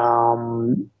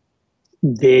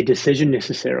their decision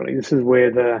necessarily. This is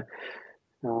where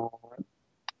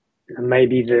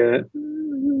maybe the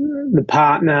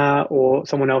partner or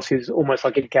someone else who's almost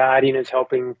like a guardian is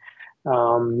helping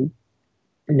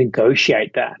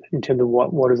negotiate that in terms of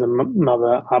what is a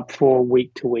mother up for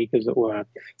week to week, as it were.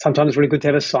 Sometimes it's really good to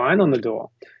have a sign on the door,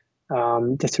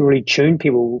 just to really tune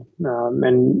people,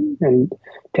 and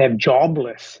to have job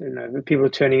lists. People are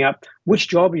turning up. Which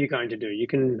job are you going to do? You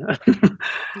can,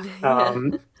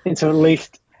 and so at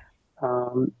least,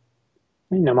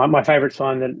 my favorite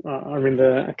sign that I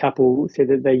remember a couple said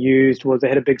that they used was they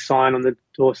had a big sign on the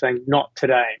door saying "Not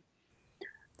today."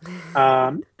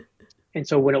 And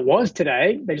so when it was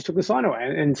today, they just took the sign away,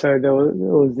 and so it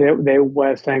was their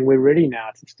way of saying we're ready now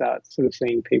to start sort of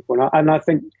seeing people. And I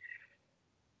think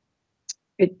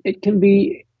it can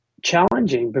be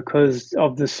challenging because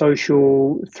of the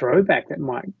social throwback that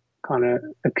might kind of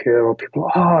occur, or people,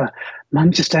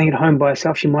 mum's just staying at home by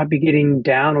herself. She might be getting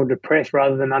down or depressed,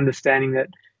 rather than understanding that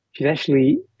she's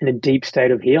actually in a deep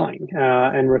state of healing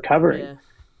and recovery. Yeah.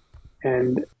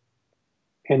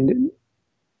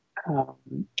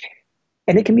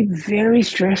 And it can be very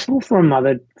stressful for a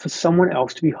mother, for someone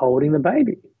else to be holding the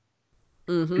baby.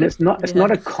 Mm-hmm. And it's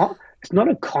not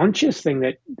a conscious thing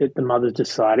that the mother's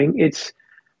deciding. It's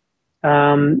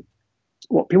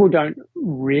what people don't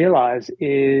realize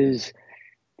is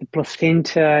the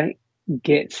placenta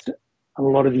gets a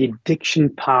lot of the addiction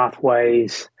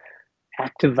pathways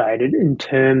activated in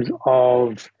terms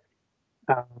of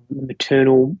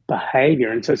maternal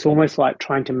behavior. And so it's almost like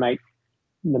trying to make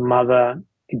the mother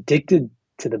addicted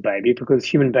to the baby, because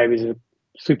human babies are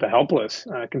super helpless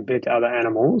compared to other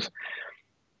animals.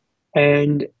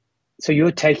 And so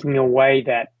you're taking away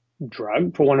that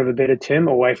drug, for want of a better term,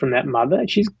 away from that mother.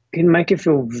 She can make her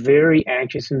feel very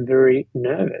anxious and very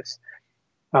nervous.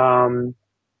 The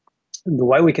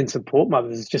way we can support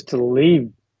mothers is just to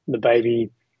leave the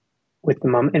baby with the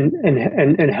mum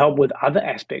and help with other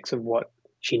aspects of what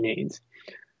she needs.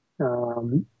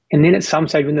 And then at some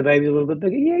stage, when the baby's a little bit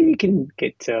bigger, you can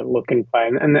get to look and play,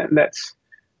 and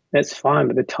that's fine.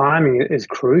 But the timing is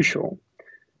crucial.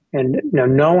 And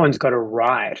no one's got a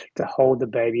right to hold the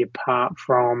baby apart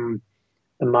from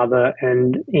the mother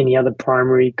and any other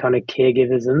primary kind of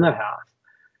caregivers in the house.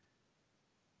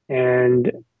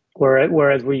 And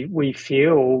whereas we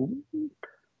feel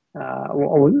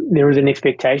there is an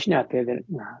expectation out there that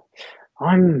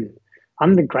I'm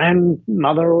the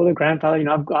grandmother or the grandfather.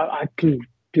 I can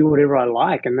do whatever I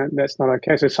like, and that's not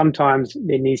okay. So sometimes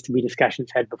there needs to be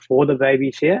discussions had before the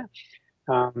baby's here.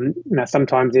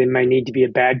 Sometimes there may need to be a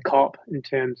bad cop in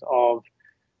terms of,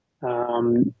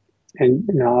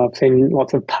 I've seen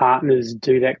lots of partners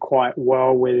do that quite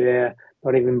well, where they're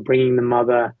not even bringing the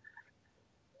mother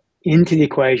into the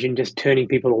equation, just turning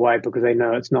people away because they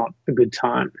know it's not a good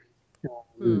time.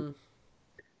 And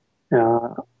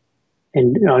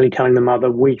only telling the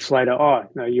mother weeks later,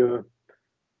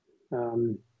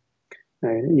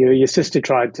 your sister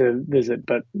tried to visit,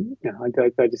 but I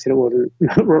just said it wasn't,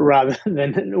 rather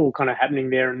than it all kind of happening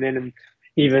there and then, and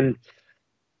even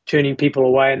turning people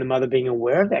away and the mother being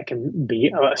aware of that can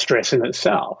be a stress in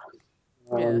itself.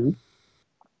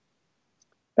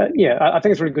 But I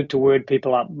think it's really good to word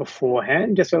people up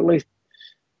beforehand, just so at least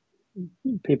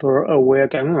people are aware,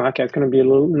 going, oh, okay, it's going to be a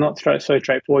little not so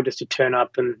straightforward just to turn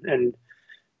up and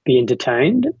be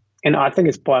entertained. And I think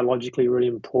it's biologically really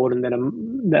important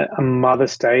that a mother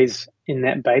stays in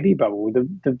that baby bubble.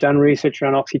 They've done research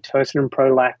around oxytocin and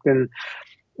prolactin,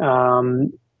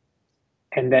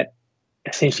 and that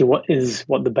essentially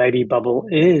what the baby bubble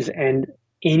is, and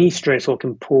any stressor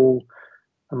can pull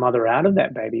a mother out of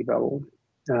that baby bubble.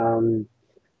 And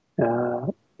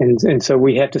so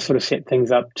we have to sort of set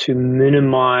things up to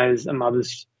minimize a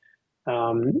mother's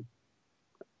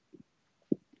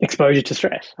exposure to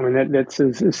stress. I mean, that's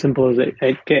as simple as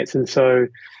it gets. And so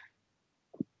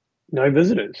no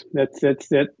visitors.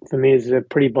 That for me is a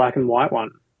pretty black and white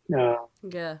one.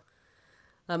 Yeah.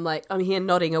 I'm here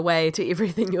nodding away to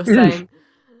everything you're saying.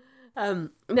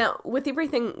 Now, with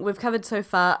everything we've covered so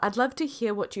far, I'd love to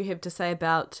hear what you have to say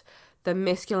about the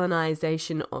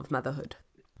masculinization of motherhood.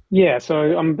 Yeah, so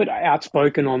I'm a bit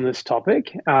outspoken on this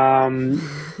topic. A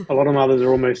lot of mothers are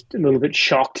almost a little bit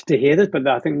shocked to hear this, but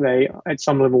I think they, at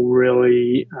some level,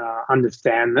 really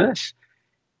understand this.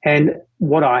 And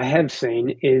what I have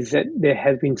seen is that there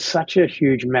has been such a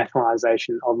huge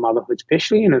masculinization of motherhood,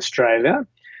 especially in Australia,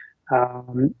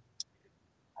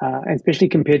 especially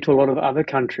compared to a lot of other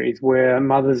countries where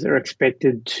mothers are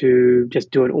expected to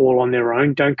just do it all on their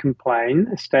own, don't complain,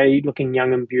 stay looking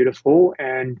young and beautiful,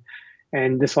 and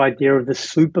this idea of the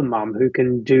super mum who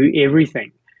can do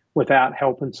everything without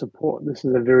help and support. This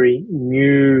is a very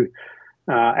new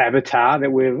avatar that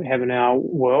we have in our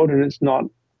world, and it's not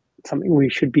something we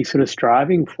should be sort of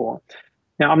striving for.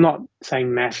 Now, I'm not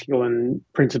saying masculine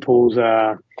principles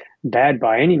are bad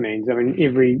by any means. I mean,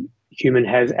 every human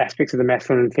has aspects of the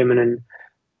masculine and feminine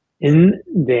in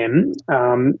them,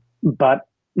 but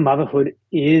motherhood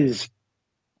is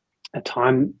a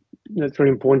time that's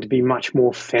really important to be much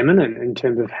more feminine in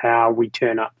terms of how we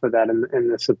turn up for that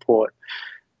and the support,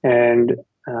 and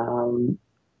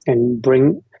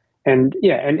bring, and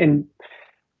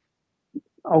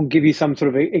I'll give you some sort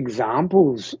of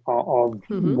examples of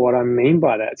what I mean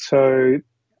by that. So,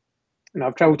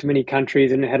 I've traveled to many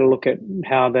countries and had a look at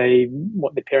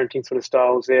what the parenting sort of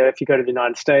styles there. If you go to the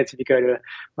United States, if you go to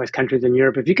most countries in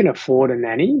Europe, if you can afford a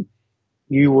nanny,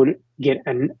 you would get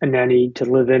a nanny to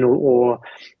live in, or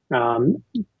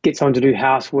get someone to do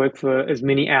housework for as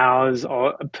many hours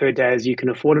per day as you can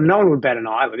afford. And no one would bat an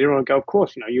eye. Everyone would go, of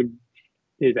course, you'd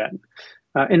do that.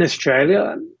 In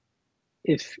Australia,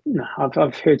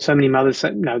 I've heard so many mothers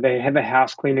say, they have a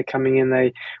house cleaner coming in.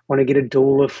 They want to get a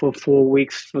doula for 4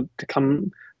 weeks to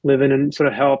come live in and sort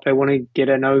of help. They want to get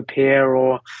an au pair,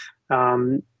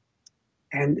 and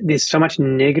there's so much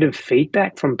negative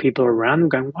feedback from people around them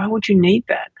going, why would you need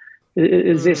that?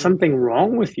 Is there something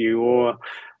wrong with you? Or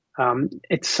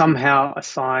it's somehow a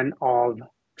sign of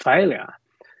failure.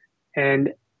 And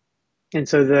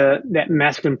so that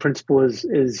masculine principle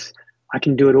is I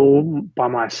can do it all by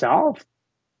myself.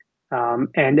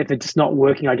 And if it's not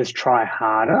working, I just try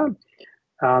harder.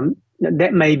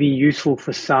 That may be useful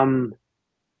for some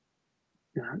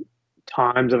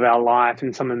times of our life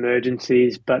and some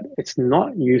emergencies, but it's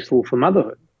not useful for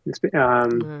motherhood.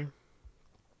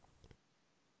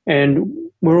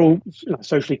 And we're all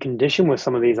socially conditioned with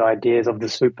some of these ideas of the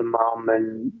super mum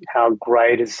and how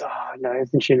great is,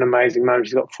 isn't she an amazing mum?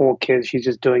 She's got 4 kids. She's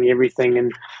just doing everything.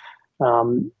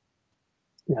 And,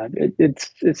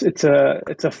 it's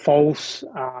a false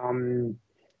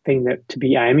thing that to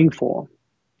be aiming for.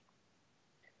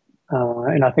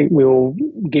 And I think we all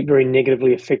get very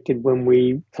negatively affected when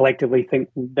we collectively think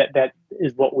that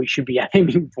is what we should be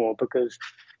aiming for, because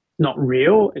it's not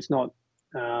real. It's not,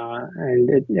 and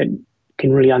it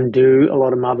can really undo a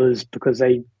lot of mothers because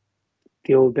they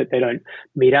feel that they don't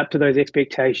meet up to those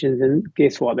expectations. And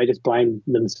guess what? They just blame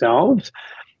themselves,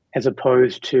 as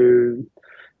opposed to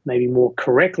maybe more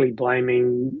correctly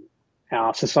blaming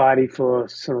our society for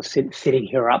sort of setting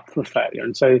her up for failure.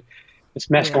 And so this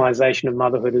masculinization of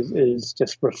motherhood is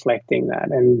just reflecting that.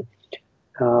 And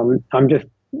I'm just,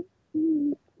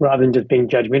 rather than just being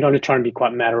judgmental, I'm just trying to be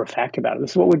quite matter of fact about it.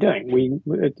 This is what we're doing.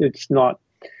 It's not,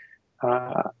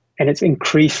 and it's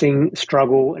increasing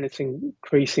struggle, and it's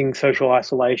increasing social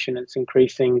isolation. It's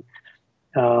increasing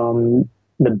the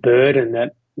burden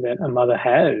that a mother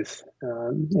has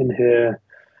in her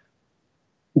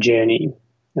journey.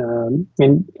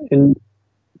 And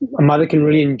a mother can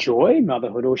really enjoy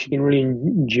motherhood, or she can really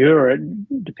endure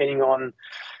it, depending on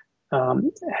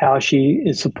how she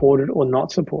is supported or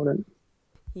not supported.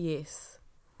 Yes.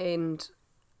 And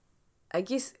I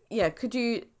guess, could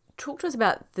you talk to us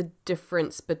about the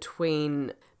difference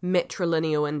between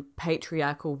matrilineal and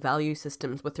patriarchal value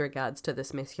systems with regards to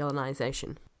this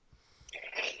masculinization?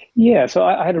 Yeah, so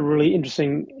I had a really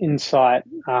interesting insight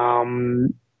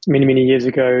many, many years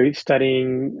ago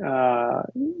studying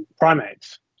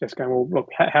primates. Just going, well, look,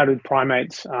 how do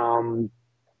primates um,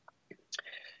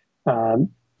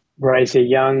 raise their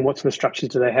young? What sort of structures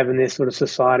do they have in their sort of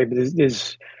society? But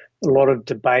there's a lot of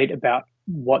debate about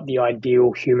what the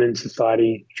ideal human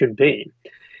society should be.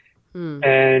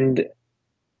 And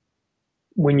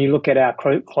when you look at our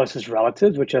closest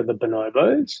relatives, which are the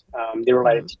bonobos, they're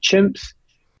related to chimps.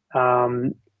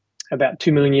 About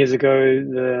 2 million years ago,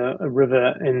 a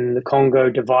river in the Congo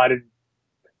divided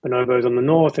bonobos on the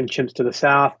north and chimps to the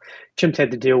south. Chimps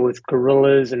had to deal with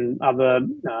gorillas and other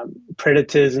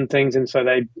predators and things, and so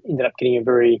they ended up getting a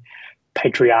very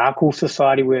patriarchal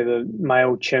society where the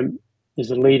male chimp is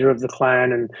the leader of the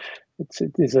clan, and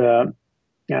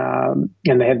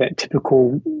and they had that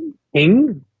typical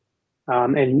king,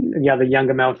 and the other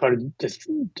younger male tried to just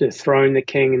dethrone the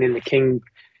king, and then the king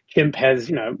chimp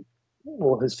has,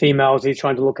 all his females he's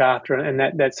trying to look after, and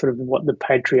that's sort of what the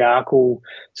patriarchal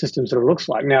system sort of looks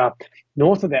like. Now,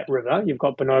 north of that river, you've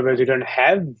got bonobos who don't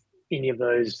have any of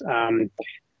those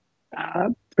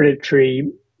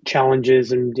predatory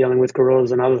challenges and dealing with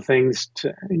gorillas and other things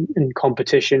in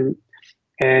competition,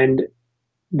 and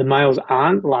the males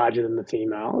aren't larger than the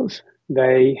females.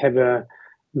 They have a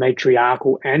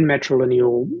matriarchal and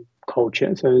matrilineal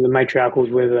culture. So the matriarchal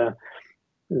is where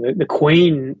the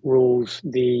queen rules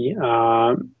the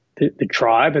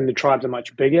tribe, and the tribes are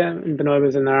much bigger in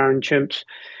bonobos than they are in chimps.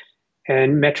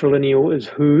 And matrilineal is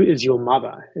who is your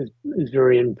mother is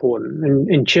very important. And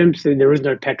in chimps, there is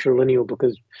no patrilineal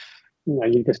because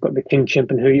you've just got the king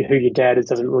chimp, and who your dad is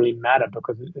doesn't really matter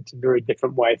because it's a very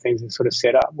different way things are sort of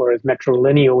set up. Whereas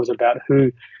matrilineal is about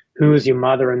who is your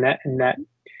mother, and that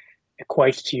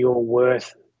equates to your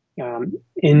worth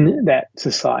in that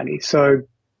society. So,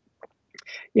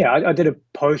 yeah, I did a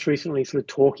post recently sort of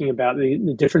talking about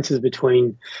the differences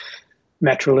between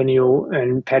matrilineal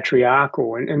and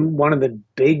patriarchal. And one of the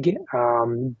big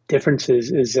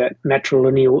differences is that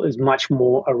matrilineal is much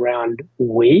more around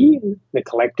we, the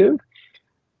collective,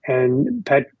 and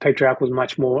patriarchal is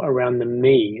much more around the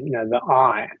me, the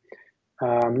I.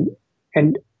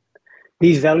 And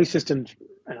these value systems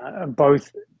are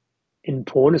both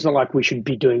important. It's not like we should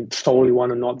be doing solely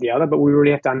one and not the other, but we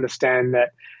really have to understand that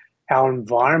our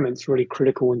environment's really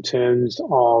critical in terms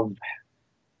of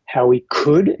how we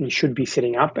could and should be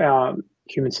setting up our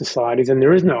human societies. And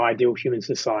there is no ideal human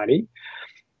society,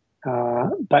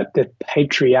 but the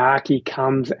patriarchy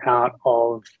comes out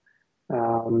of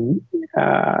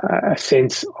a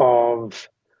sense of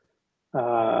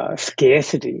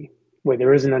scarcity, where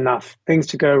there isn't enough things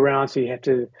to go around, so you have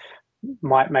to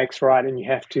might makes right, and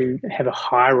you have to have a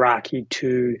hierarchy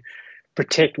to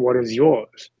protect what is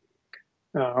yours.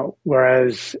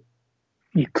 Whereas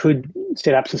you could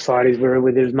set up societies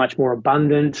where there's much more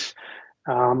abundance,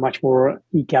 much more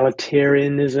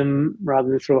egalitarianism rather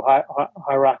than sort of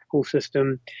hierarchical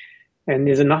system, and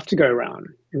there's enough to go around.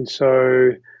 And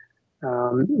so,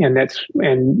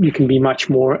 and you can be much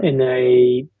more in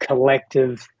a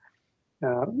collective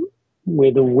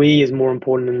where the we is more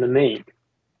important than the me.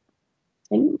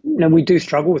 And we do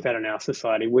struggle with that in our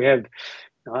society. We have,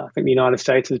 I think the United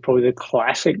States is probably the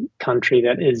classic country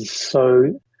that is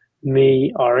so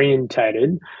me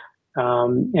orientated,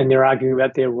 and they're arguing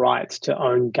about their rights to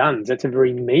own guns. That's a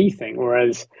very me thing.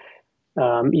 Whereas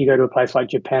you go to a place like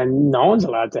Japan, no one's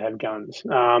allowed to have guns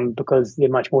because they're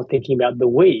much more thinking about the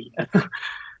we.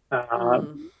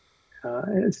 And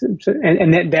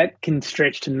that can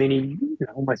stretch to many,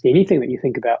 almost anything that you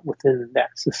think about within that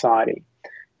society.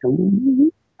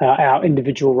 Our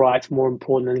individual rights more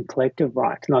important than collective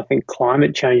rights. And I think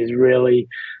climate change is really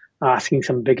asking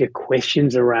some bigger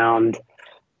questions around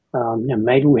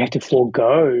maybe we have to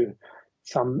forego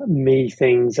some me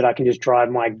things that I can just drive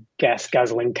my gas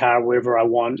guzzling car wherever I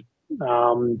want,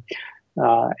 and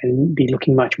be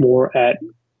looking much more at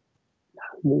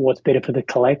what's better for the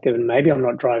collective. And maybe I'm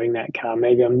not driving that car.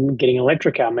 Maybe I'm getting an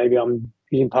electric car. Maybe I'm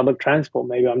using public transport.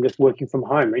 Maybe I'm just working from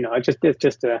home. It's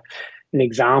just an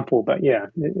example, but yeah,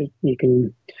 you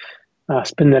can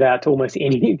spin that out to almost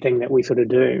anything that we sort of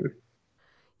do.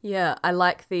 Yeah, I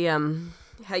like the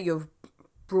how you've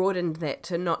broadened that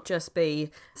to not just be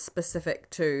specific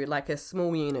to like a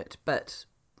small unit, but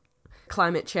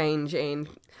climate change and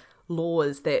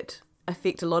laws that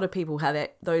affect a lot of people, how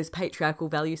those patriarchal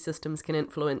value systems can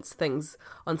influence things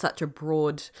on such a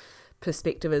broad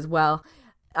perspective as well.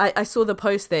 I saw the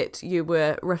post that you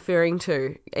were referring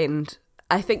to, and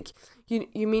I think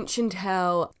you mentioned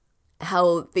how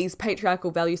these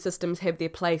patriarchal value systems have their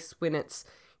place when it's,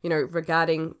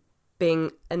 regarding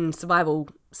being in survival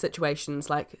situations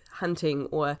like hunting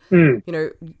or,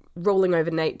 ruling over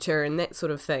nature and that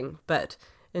sort of thing. But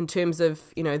in terms of,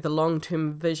 the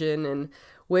long-term vision and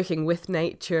working with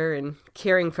nature and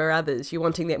caring for others, you're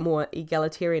wanting that more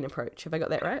egalitarian approach. Have I got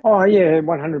that right? Oh, yeah,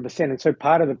 100%. And so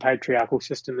part of the patriarchal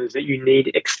system is that you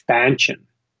need expansion,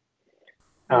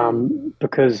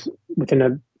 because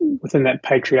within that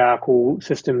patriarchal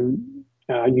system,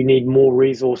 you need more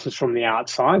resources from the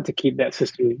outside to keep that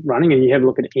system running. And you have a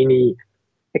look at any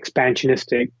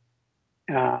expansionistic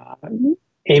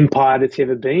empire that's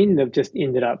ever been, they've just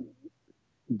ended up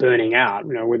burning out.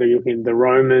 Whether you're looking at the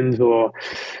Romans or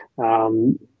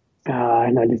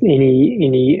just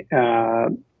any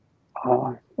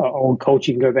old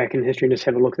culture, you can go back in history and just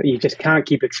have a look at. You just can't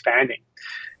keep expanding,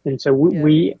 and so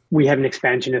we have an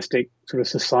expansionistic sort of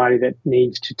society that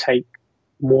needs to take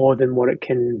more than what it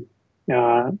can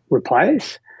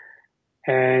replace.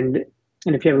 And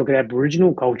if you have a look at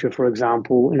Aboriginal culture, for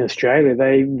example, in Australia,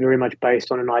 they very much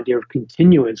based on an idea of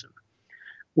continuism,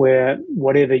 where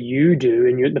whatever you do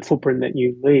and the footprint that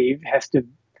you leave has to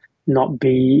not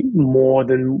be more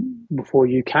than before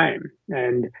you came,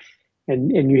 and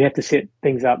you have to set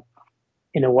things up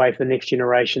in a way for the next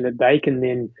generation that they can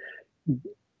then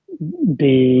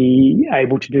be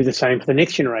able to do the same for the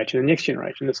next generation.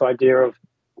 This idea of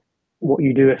what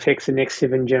you do affects the next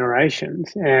 7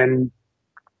 generations, and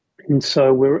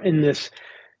so we're in this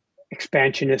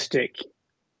expansionistic,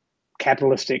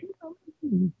 capitalistic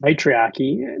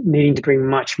patriarchy, needing to bring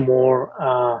much more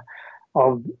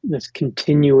of this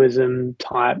continuism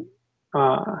type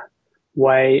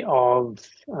way of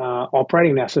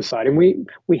operating in our society. And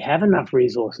we have enough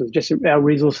resources, just our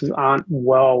resources aren't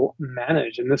well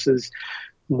managed. And this is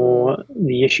more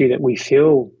the issue that we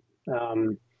feel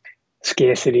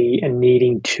scarcity and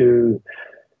needing to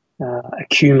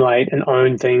accumulate and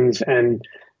own things and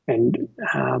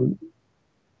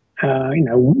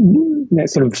that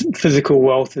sort of physical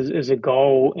wealth is a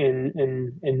goal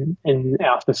in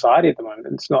our society at the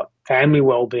moment. It's not family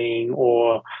well-being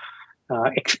or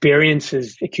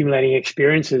accumulating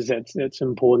experiences that's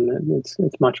important.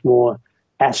 It's much more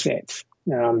assets.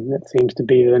 That seems to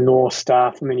be the North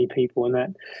Star for many people,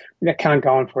 and that can't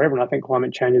go on forever. And I think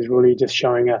climate change is really just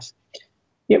showing us,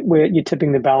 you're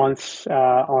tipping the balance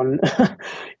on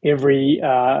every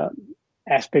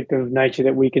aspect of nature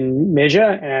that we can measure,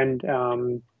 and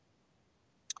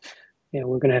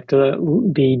we're going to have to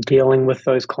be dealing with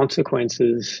those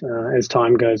consequences as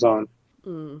time goes on.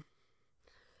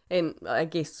 And I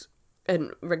guess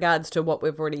in regards to what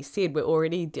we've already said, we're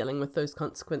already dealing with those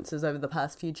consequences over the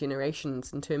past few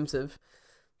generations in terms of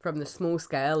from the small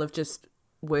scale of just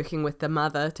working with the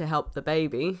mother to help the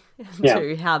baby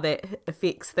to how that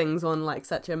affects things on like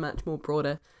such a much more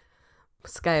broader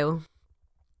scale.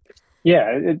 Yeah,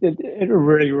 it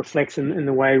really reflects in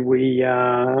the way we,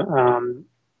 how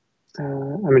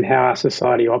our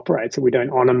society operates. We don't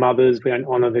honour mothers, we don't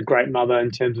honour the great mother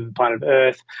in terms of the planet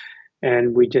Earth,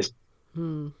 and we just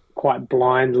quite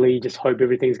blindly just hope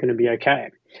everything's going to be okay.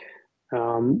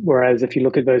 Whereas if you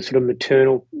look at those sort of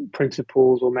maternal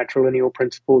principles or matrilineal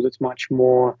principles, it's much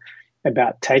more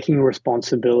about taking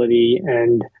responsibility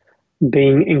and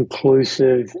being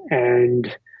inclusive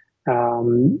and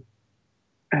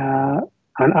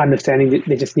understanding that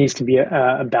there just needs to be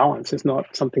a balance. It's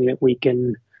not something that we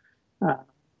can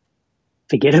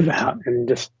forget about and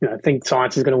just think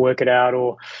science is going to work it out,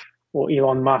 or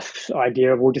Elon Musk's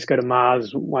idea of we'll just go to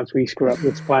Mars once we screw up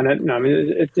this planet. No, I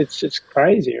mean it's just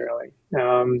crazy, really.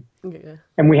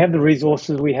 And we have the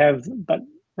resources we have, but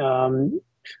I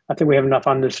think we have enough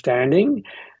understanding.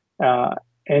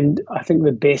 And I think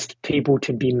the best people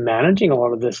to be managing a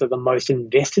lot of this are the most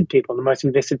invested people. And the most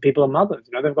invested people are mothers.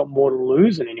 They've got more to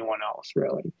lose than anyone else,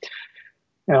 really.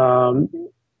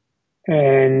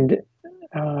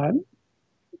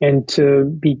 And to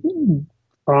be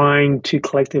trying to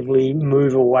collectively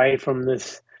move away from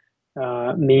this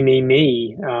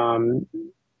me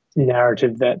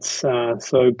narrative that's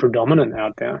so predominant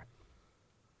out there.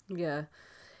 Yeah.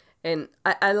 And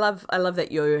I love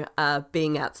that you are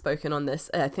being outspoken on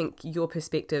this. I think your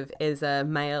perspective as a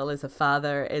male, as a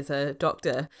father, as a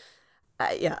doctor,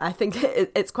 I think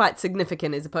it's quite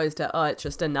significant as opposed to, it's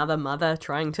just another mother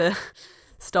trying to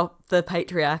stop the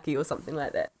patriarchy or something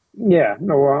like that. Yeah,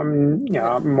 well,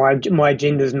 my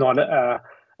agenda is not a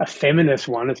feminist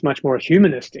one. It's much more a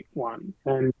humanistic one.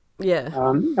 And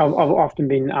I've often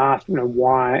been asked,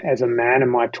 why as a man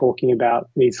am I talking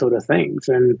about these sort of things?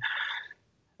 And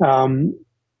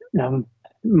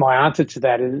my answer to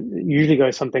that usually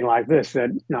goes something like this, that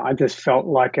I just felt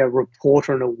like a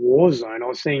reporter in a war zone. I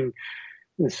was seeing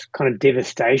this kind of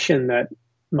devastation that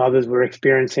mothers were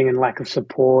experiencing and lack of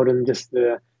support and just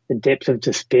the depths of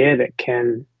despair that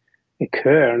can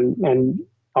occur. And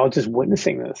I was just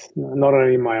witnessing this, not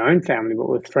only in my own family, but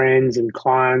with friends and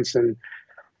clients. And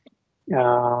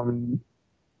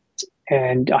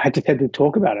I had to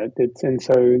talk about it. And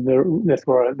so that's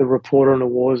where the reporter in a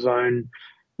war zone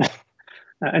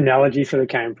analogy sort of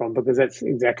came from, because that's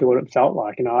exactly what it felt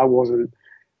like. I wasn't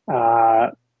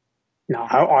I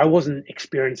wasn't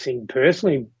experiencing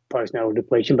personally postnatal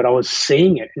depletion, but I was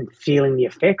seeing it and feeling the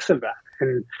effects of that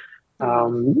and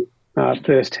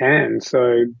firsthand.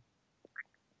 So,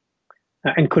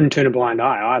 and couldn't turn a blind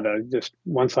eye either. Just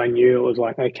once I knew, it was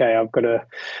like, okay, I've got to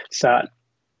start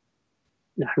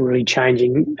really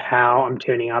changing how I'm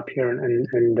turning up here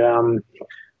and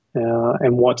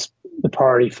what's the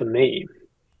priority for me.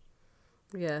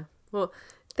 Yeah. Well,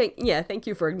 thank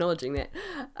you for acknowledging that.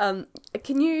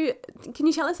 Can you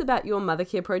tell us about your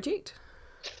Mothercare project?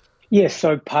 Yes,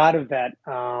 so part of that,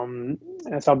 so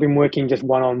I've been working just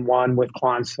one-on-one with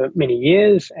clients for many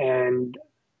years, and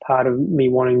part of me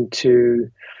wanting to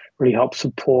really help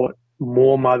support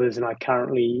more mothers than I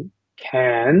currently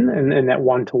can, and that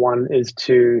one-to-one is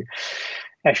to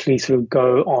actually sort of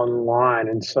go online.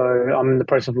 And so I'm in the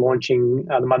process of launching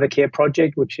the Mothercare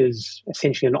project, which is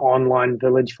essentially an online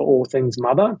village for all things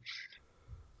mother.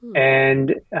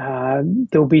 And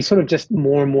there'll be sort of just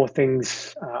more and more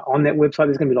things on that website.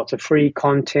 There's going to be lots of free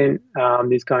content.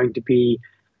 There's going to be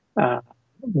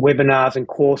webinars and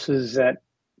courses that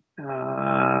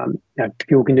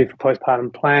people can do for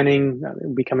postpartum planning.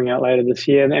 It'll be coming out later this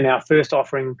year. And our first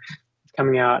offering is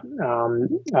coming out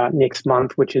next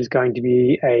month, which is going to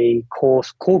be a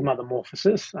course called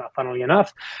Mothermorphosis, funnily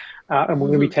enough. And we're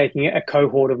going to be taking a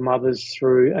cohort of mothers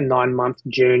through a 9-month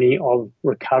journey of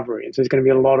recovery. And so there's going to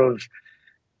be a lot of,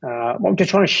 I'm just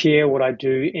trying to share what I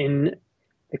do in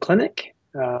the clinic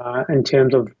in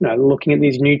terms of looking at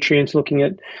these nutrients, looking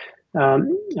at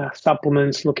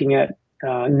supplements, looking at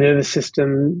nervous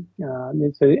system. And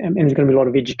there's going to be a lot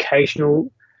of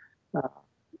educational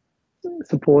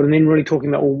support, and then really talking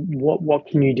about what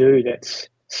can you do that's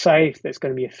safe, that's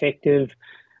going to be effective.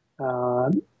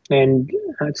 And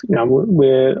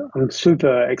I'm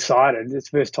super excited.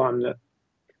 It's the first time that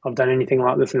I've done anything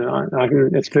like this, and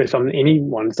it's the first time that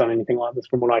anyone's done anything like this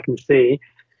from what I can see.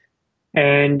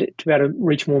 And to be able to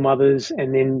reach more mothers,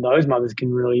 and then those mothers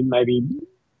can really maybe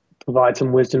provide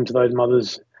some wisdom to those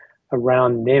mothers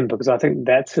around them, because I think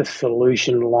that's a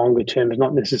solution longer term. It's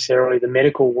not necessarily the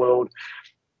medical world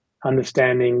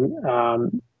understanding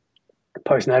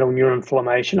postnatal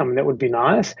neuroinflammation. I mean, that would be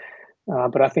nice.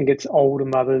 But I think it's older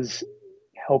mothers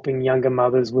helping younger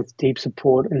mothers with deep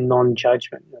support and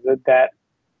non-judgment. That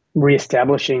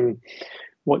reestablishing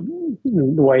what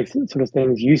the way sort of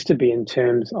things used to be in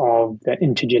terms of that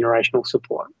intergenerational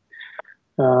support.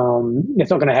 It's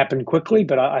not going to happen quickly,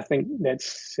 but I think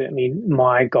that's certainly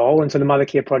my goal. And so the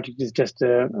Mothercare project is just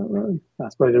a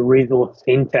resource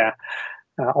centre,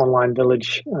 online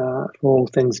village for all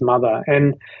things mother.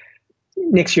 And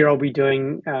next year I'll be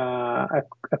doing a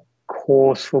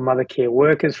course for Mothercare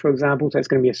workers, for example. So it's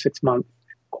going to be a 6-month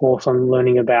course on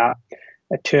learning about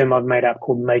a term I've made up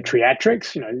called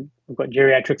matriatrics. We've got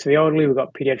geriatrics for the elderly, we've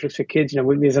got pediatrics for kids.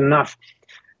 There's enough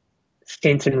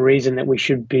sense and reason that we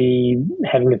should be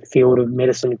having a field of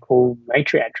medicine called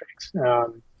matriatrics,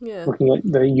 looking at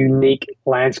the unique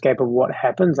landscape of what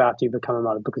happens after you become a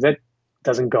mother, because that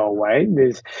doesn't go away.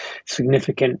 There's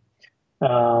significant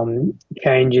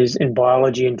changes in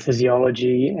biology and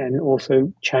physiology, and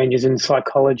also changes in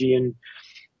psychology and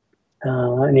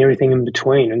everything in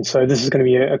between. And so this is going to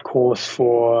be a course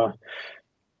for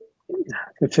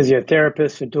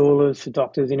physiotherapists, for doulas, for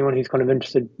doctors, anyone who's kind of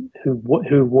interested, who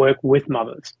work with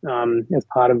mothers as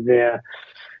part of their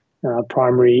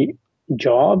primary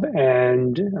job,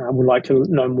 and would like to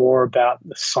know more about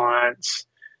the science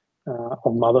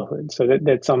of motherhood. So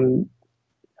that's I'm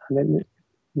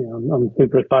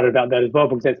super excited about that as well,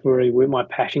 because that's really where my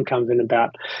passion comes in,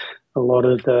 about a lot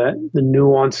of the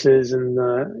nuances and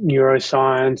the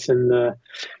neuroscience and the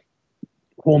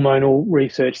hormonal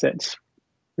research that's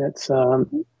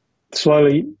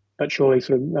slowly but surely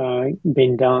sort of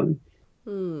been done.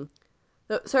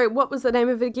 Sorry, what was the name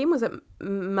of it again? Was it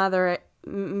matriatrics?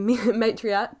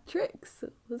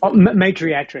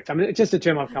 Matriatrics. I mean, it's just a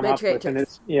term I've come up with, and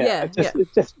it's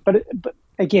but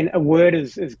again, a word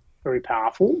is very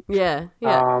powerful. Yeah.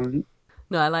 No,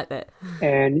 I like that.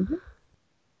 And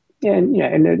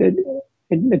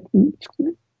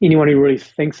anyone who really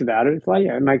thinks about it, it's like,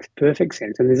 it makes perfect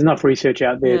sense. And there's enough research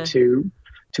out there to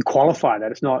qualify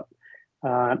that. It's not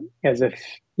as if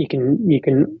you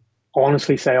can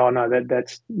honestly say, oh no,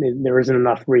 there isn't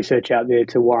enough research out there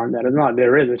to warrant that. No,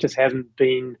 there is. It just hasn't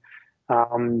been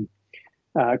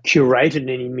curated in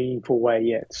any meaningful way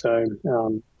yet. So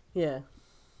I'm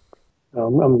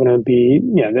going to be,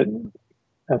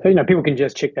 I think people can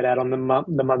just check that out on the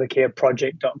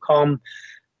mothercareproject.com.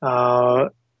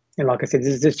 And like I said,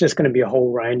 there's just going to be a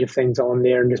whole range of things on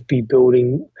there, and just be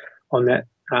building on that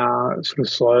sort of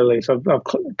slowly. So I've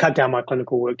cut down my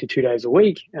clinical work to 2 days a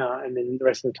week, and then the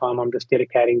rest of the time I'm just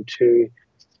dedicating to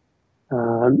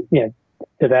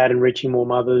that and reaching more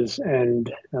mothers.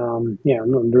 And I'm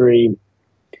very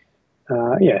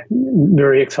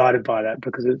very excited by that,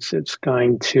 because it's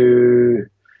going to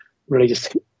really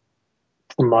just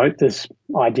promote this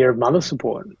idea of mother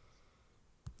support.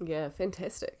 Yeah,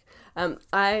 fantastic.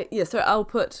 So I'll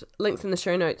put links in the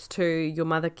show notes to your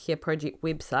Mother Care Project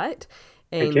website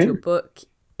and your book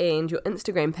and your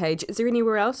Instagram page. Is there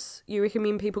anywhere else you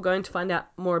recommend people going to find out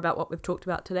more about what we've talked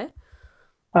about today?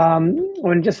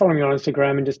 When just following me on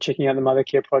Instagram and just checking out the Mother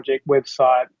Care Project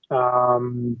website.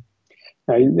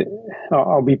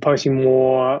 I'll be posting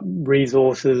more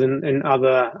resources and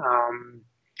other,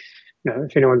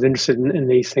 if anyone's interested in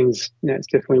these things, that's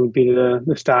definitely would be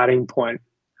the starting point.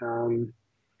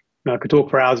 I could talk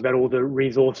for hours about all the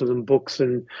resources and books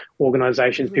and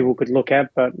organisations people could look at,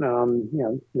 but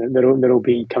that'll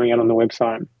be coming out on the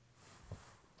website.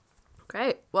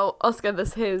 Great. Well, Oscar,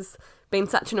 this has been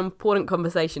such an important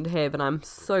conversation to have, and I'm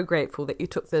so grateful that you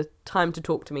took the time to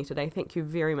talk to me today. Thank you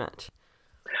very much.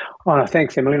 Oh,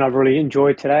 thanks, Emily. I've really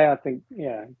enjoyed today. I think,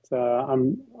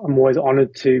 I'm always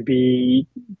honoured to be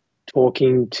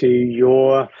talking to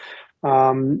your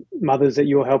mothers that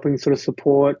you're helping sort of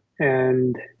support.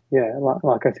 And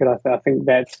like I said, I think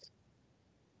that's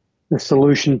the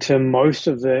solution to most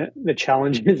of the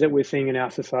challenges that we're seeing in our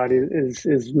society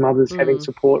is mothers having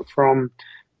support from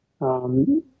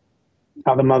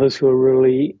other mothers who are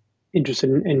really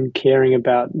interested in caring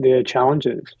about their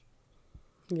challenges.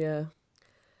 Yeah.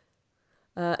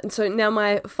 And so now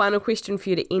my final question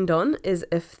for you to end on is,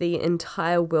 if the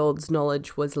entire world's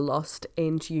knowledge was lost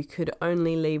and you could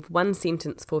only leave one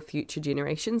sentence for future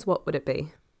generations, what would it be?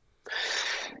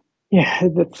 Yeah,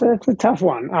 that's a tough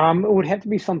one. It would have to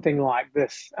be something like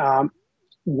this.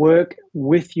 Work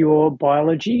with your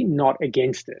biology, not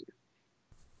against it.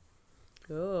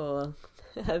 Oh,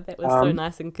 that was so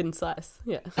nice and concise.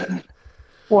 Yeah.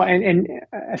 Well, and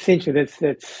essentially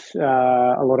that's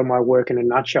a lot of my work in a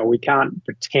nutshell. We can't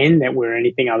pretend that we're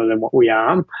anything other than what we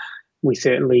are. We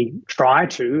certainly try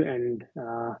to,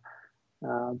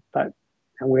 but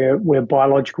we're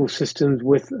biological systems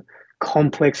with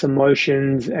complex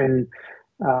emotions and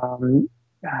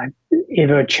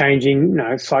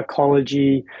ever-changing,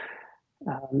 psychology,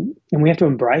 and we have to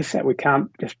embrace that. We can't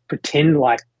just pretend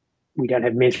like we don't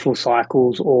have menstrual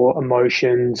cycles or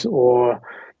emotions, or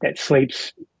that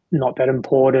sleep's not that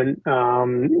important,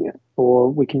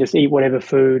 or we can just eat whatever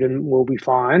food and we'll be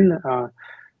fine.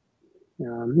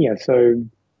 So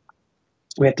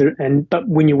we have to, but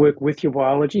when you work with your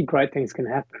biology, great things can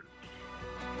happen.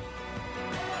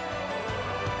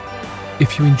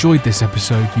 If you enjoyed this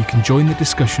episode, you can join the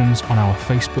discussions on our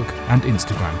Facebook and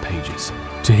Instagram pages.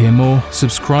 To hear more,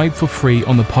 subscribe for free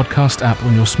on the podcast app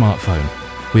on your smartphone.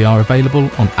 We are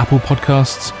available on Apple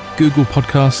Podcasts, Google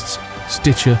Podcasts,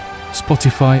 Stitcher,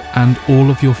 Spotify, and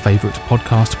all of your favourite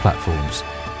podcast platforms.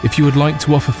 If you would like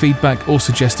to offer feedback or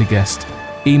suggest a guest,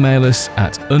 email us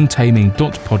at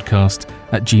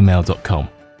untaming.podcast@gmail.com.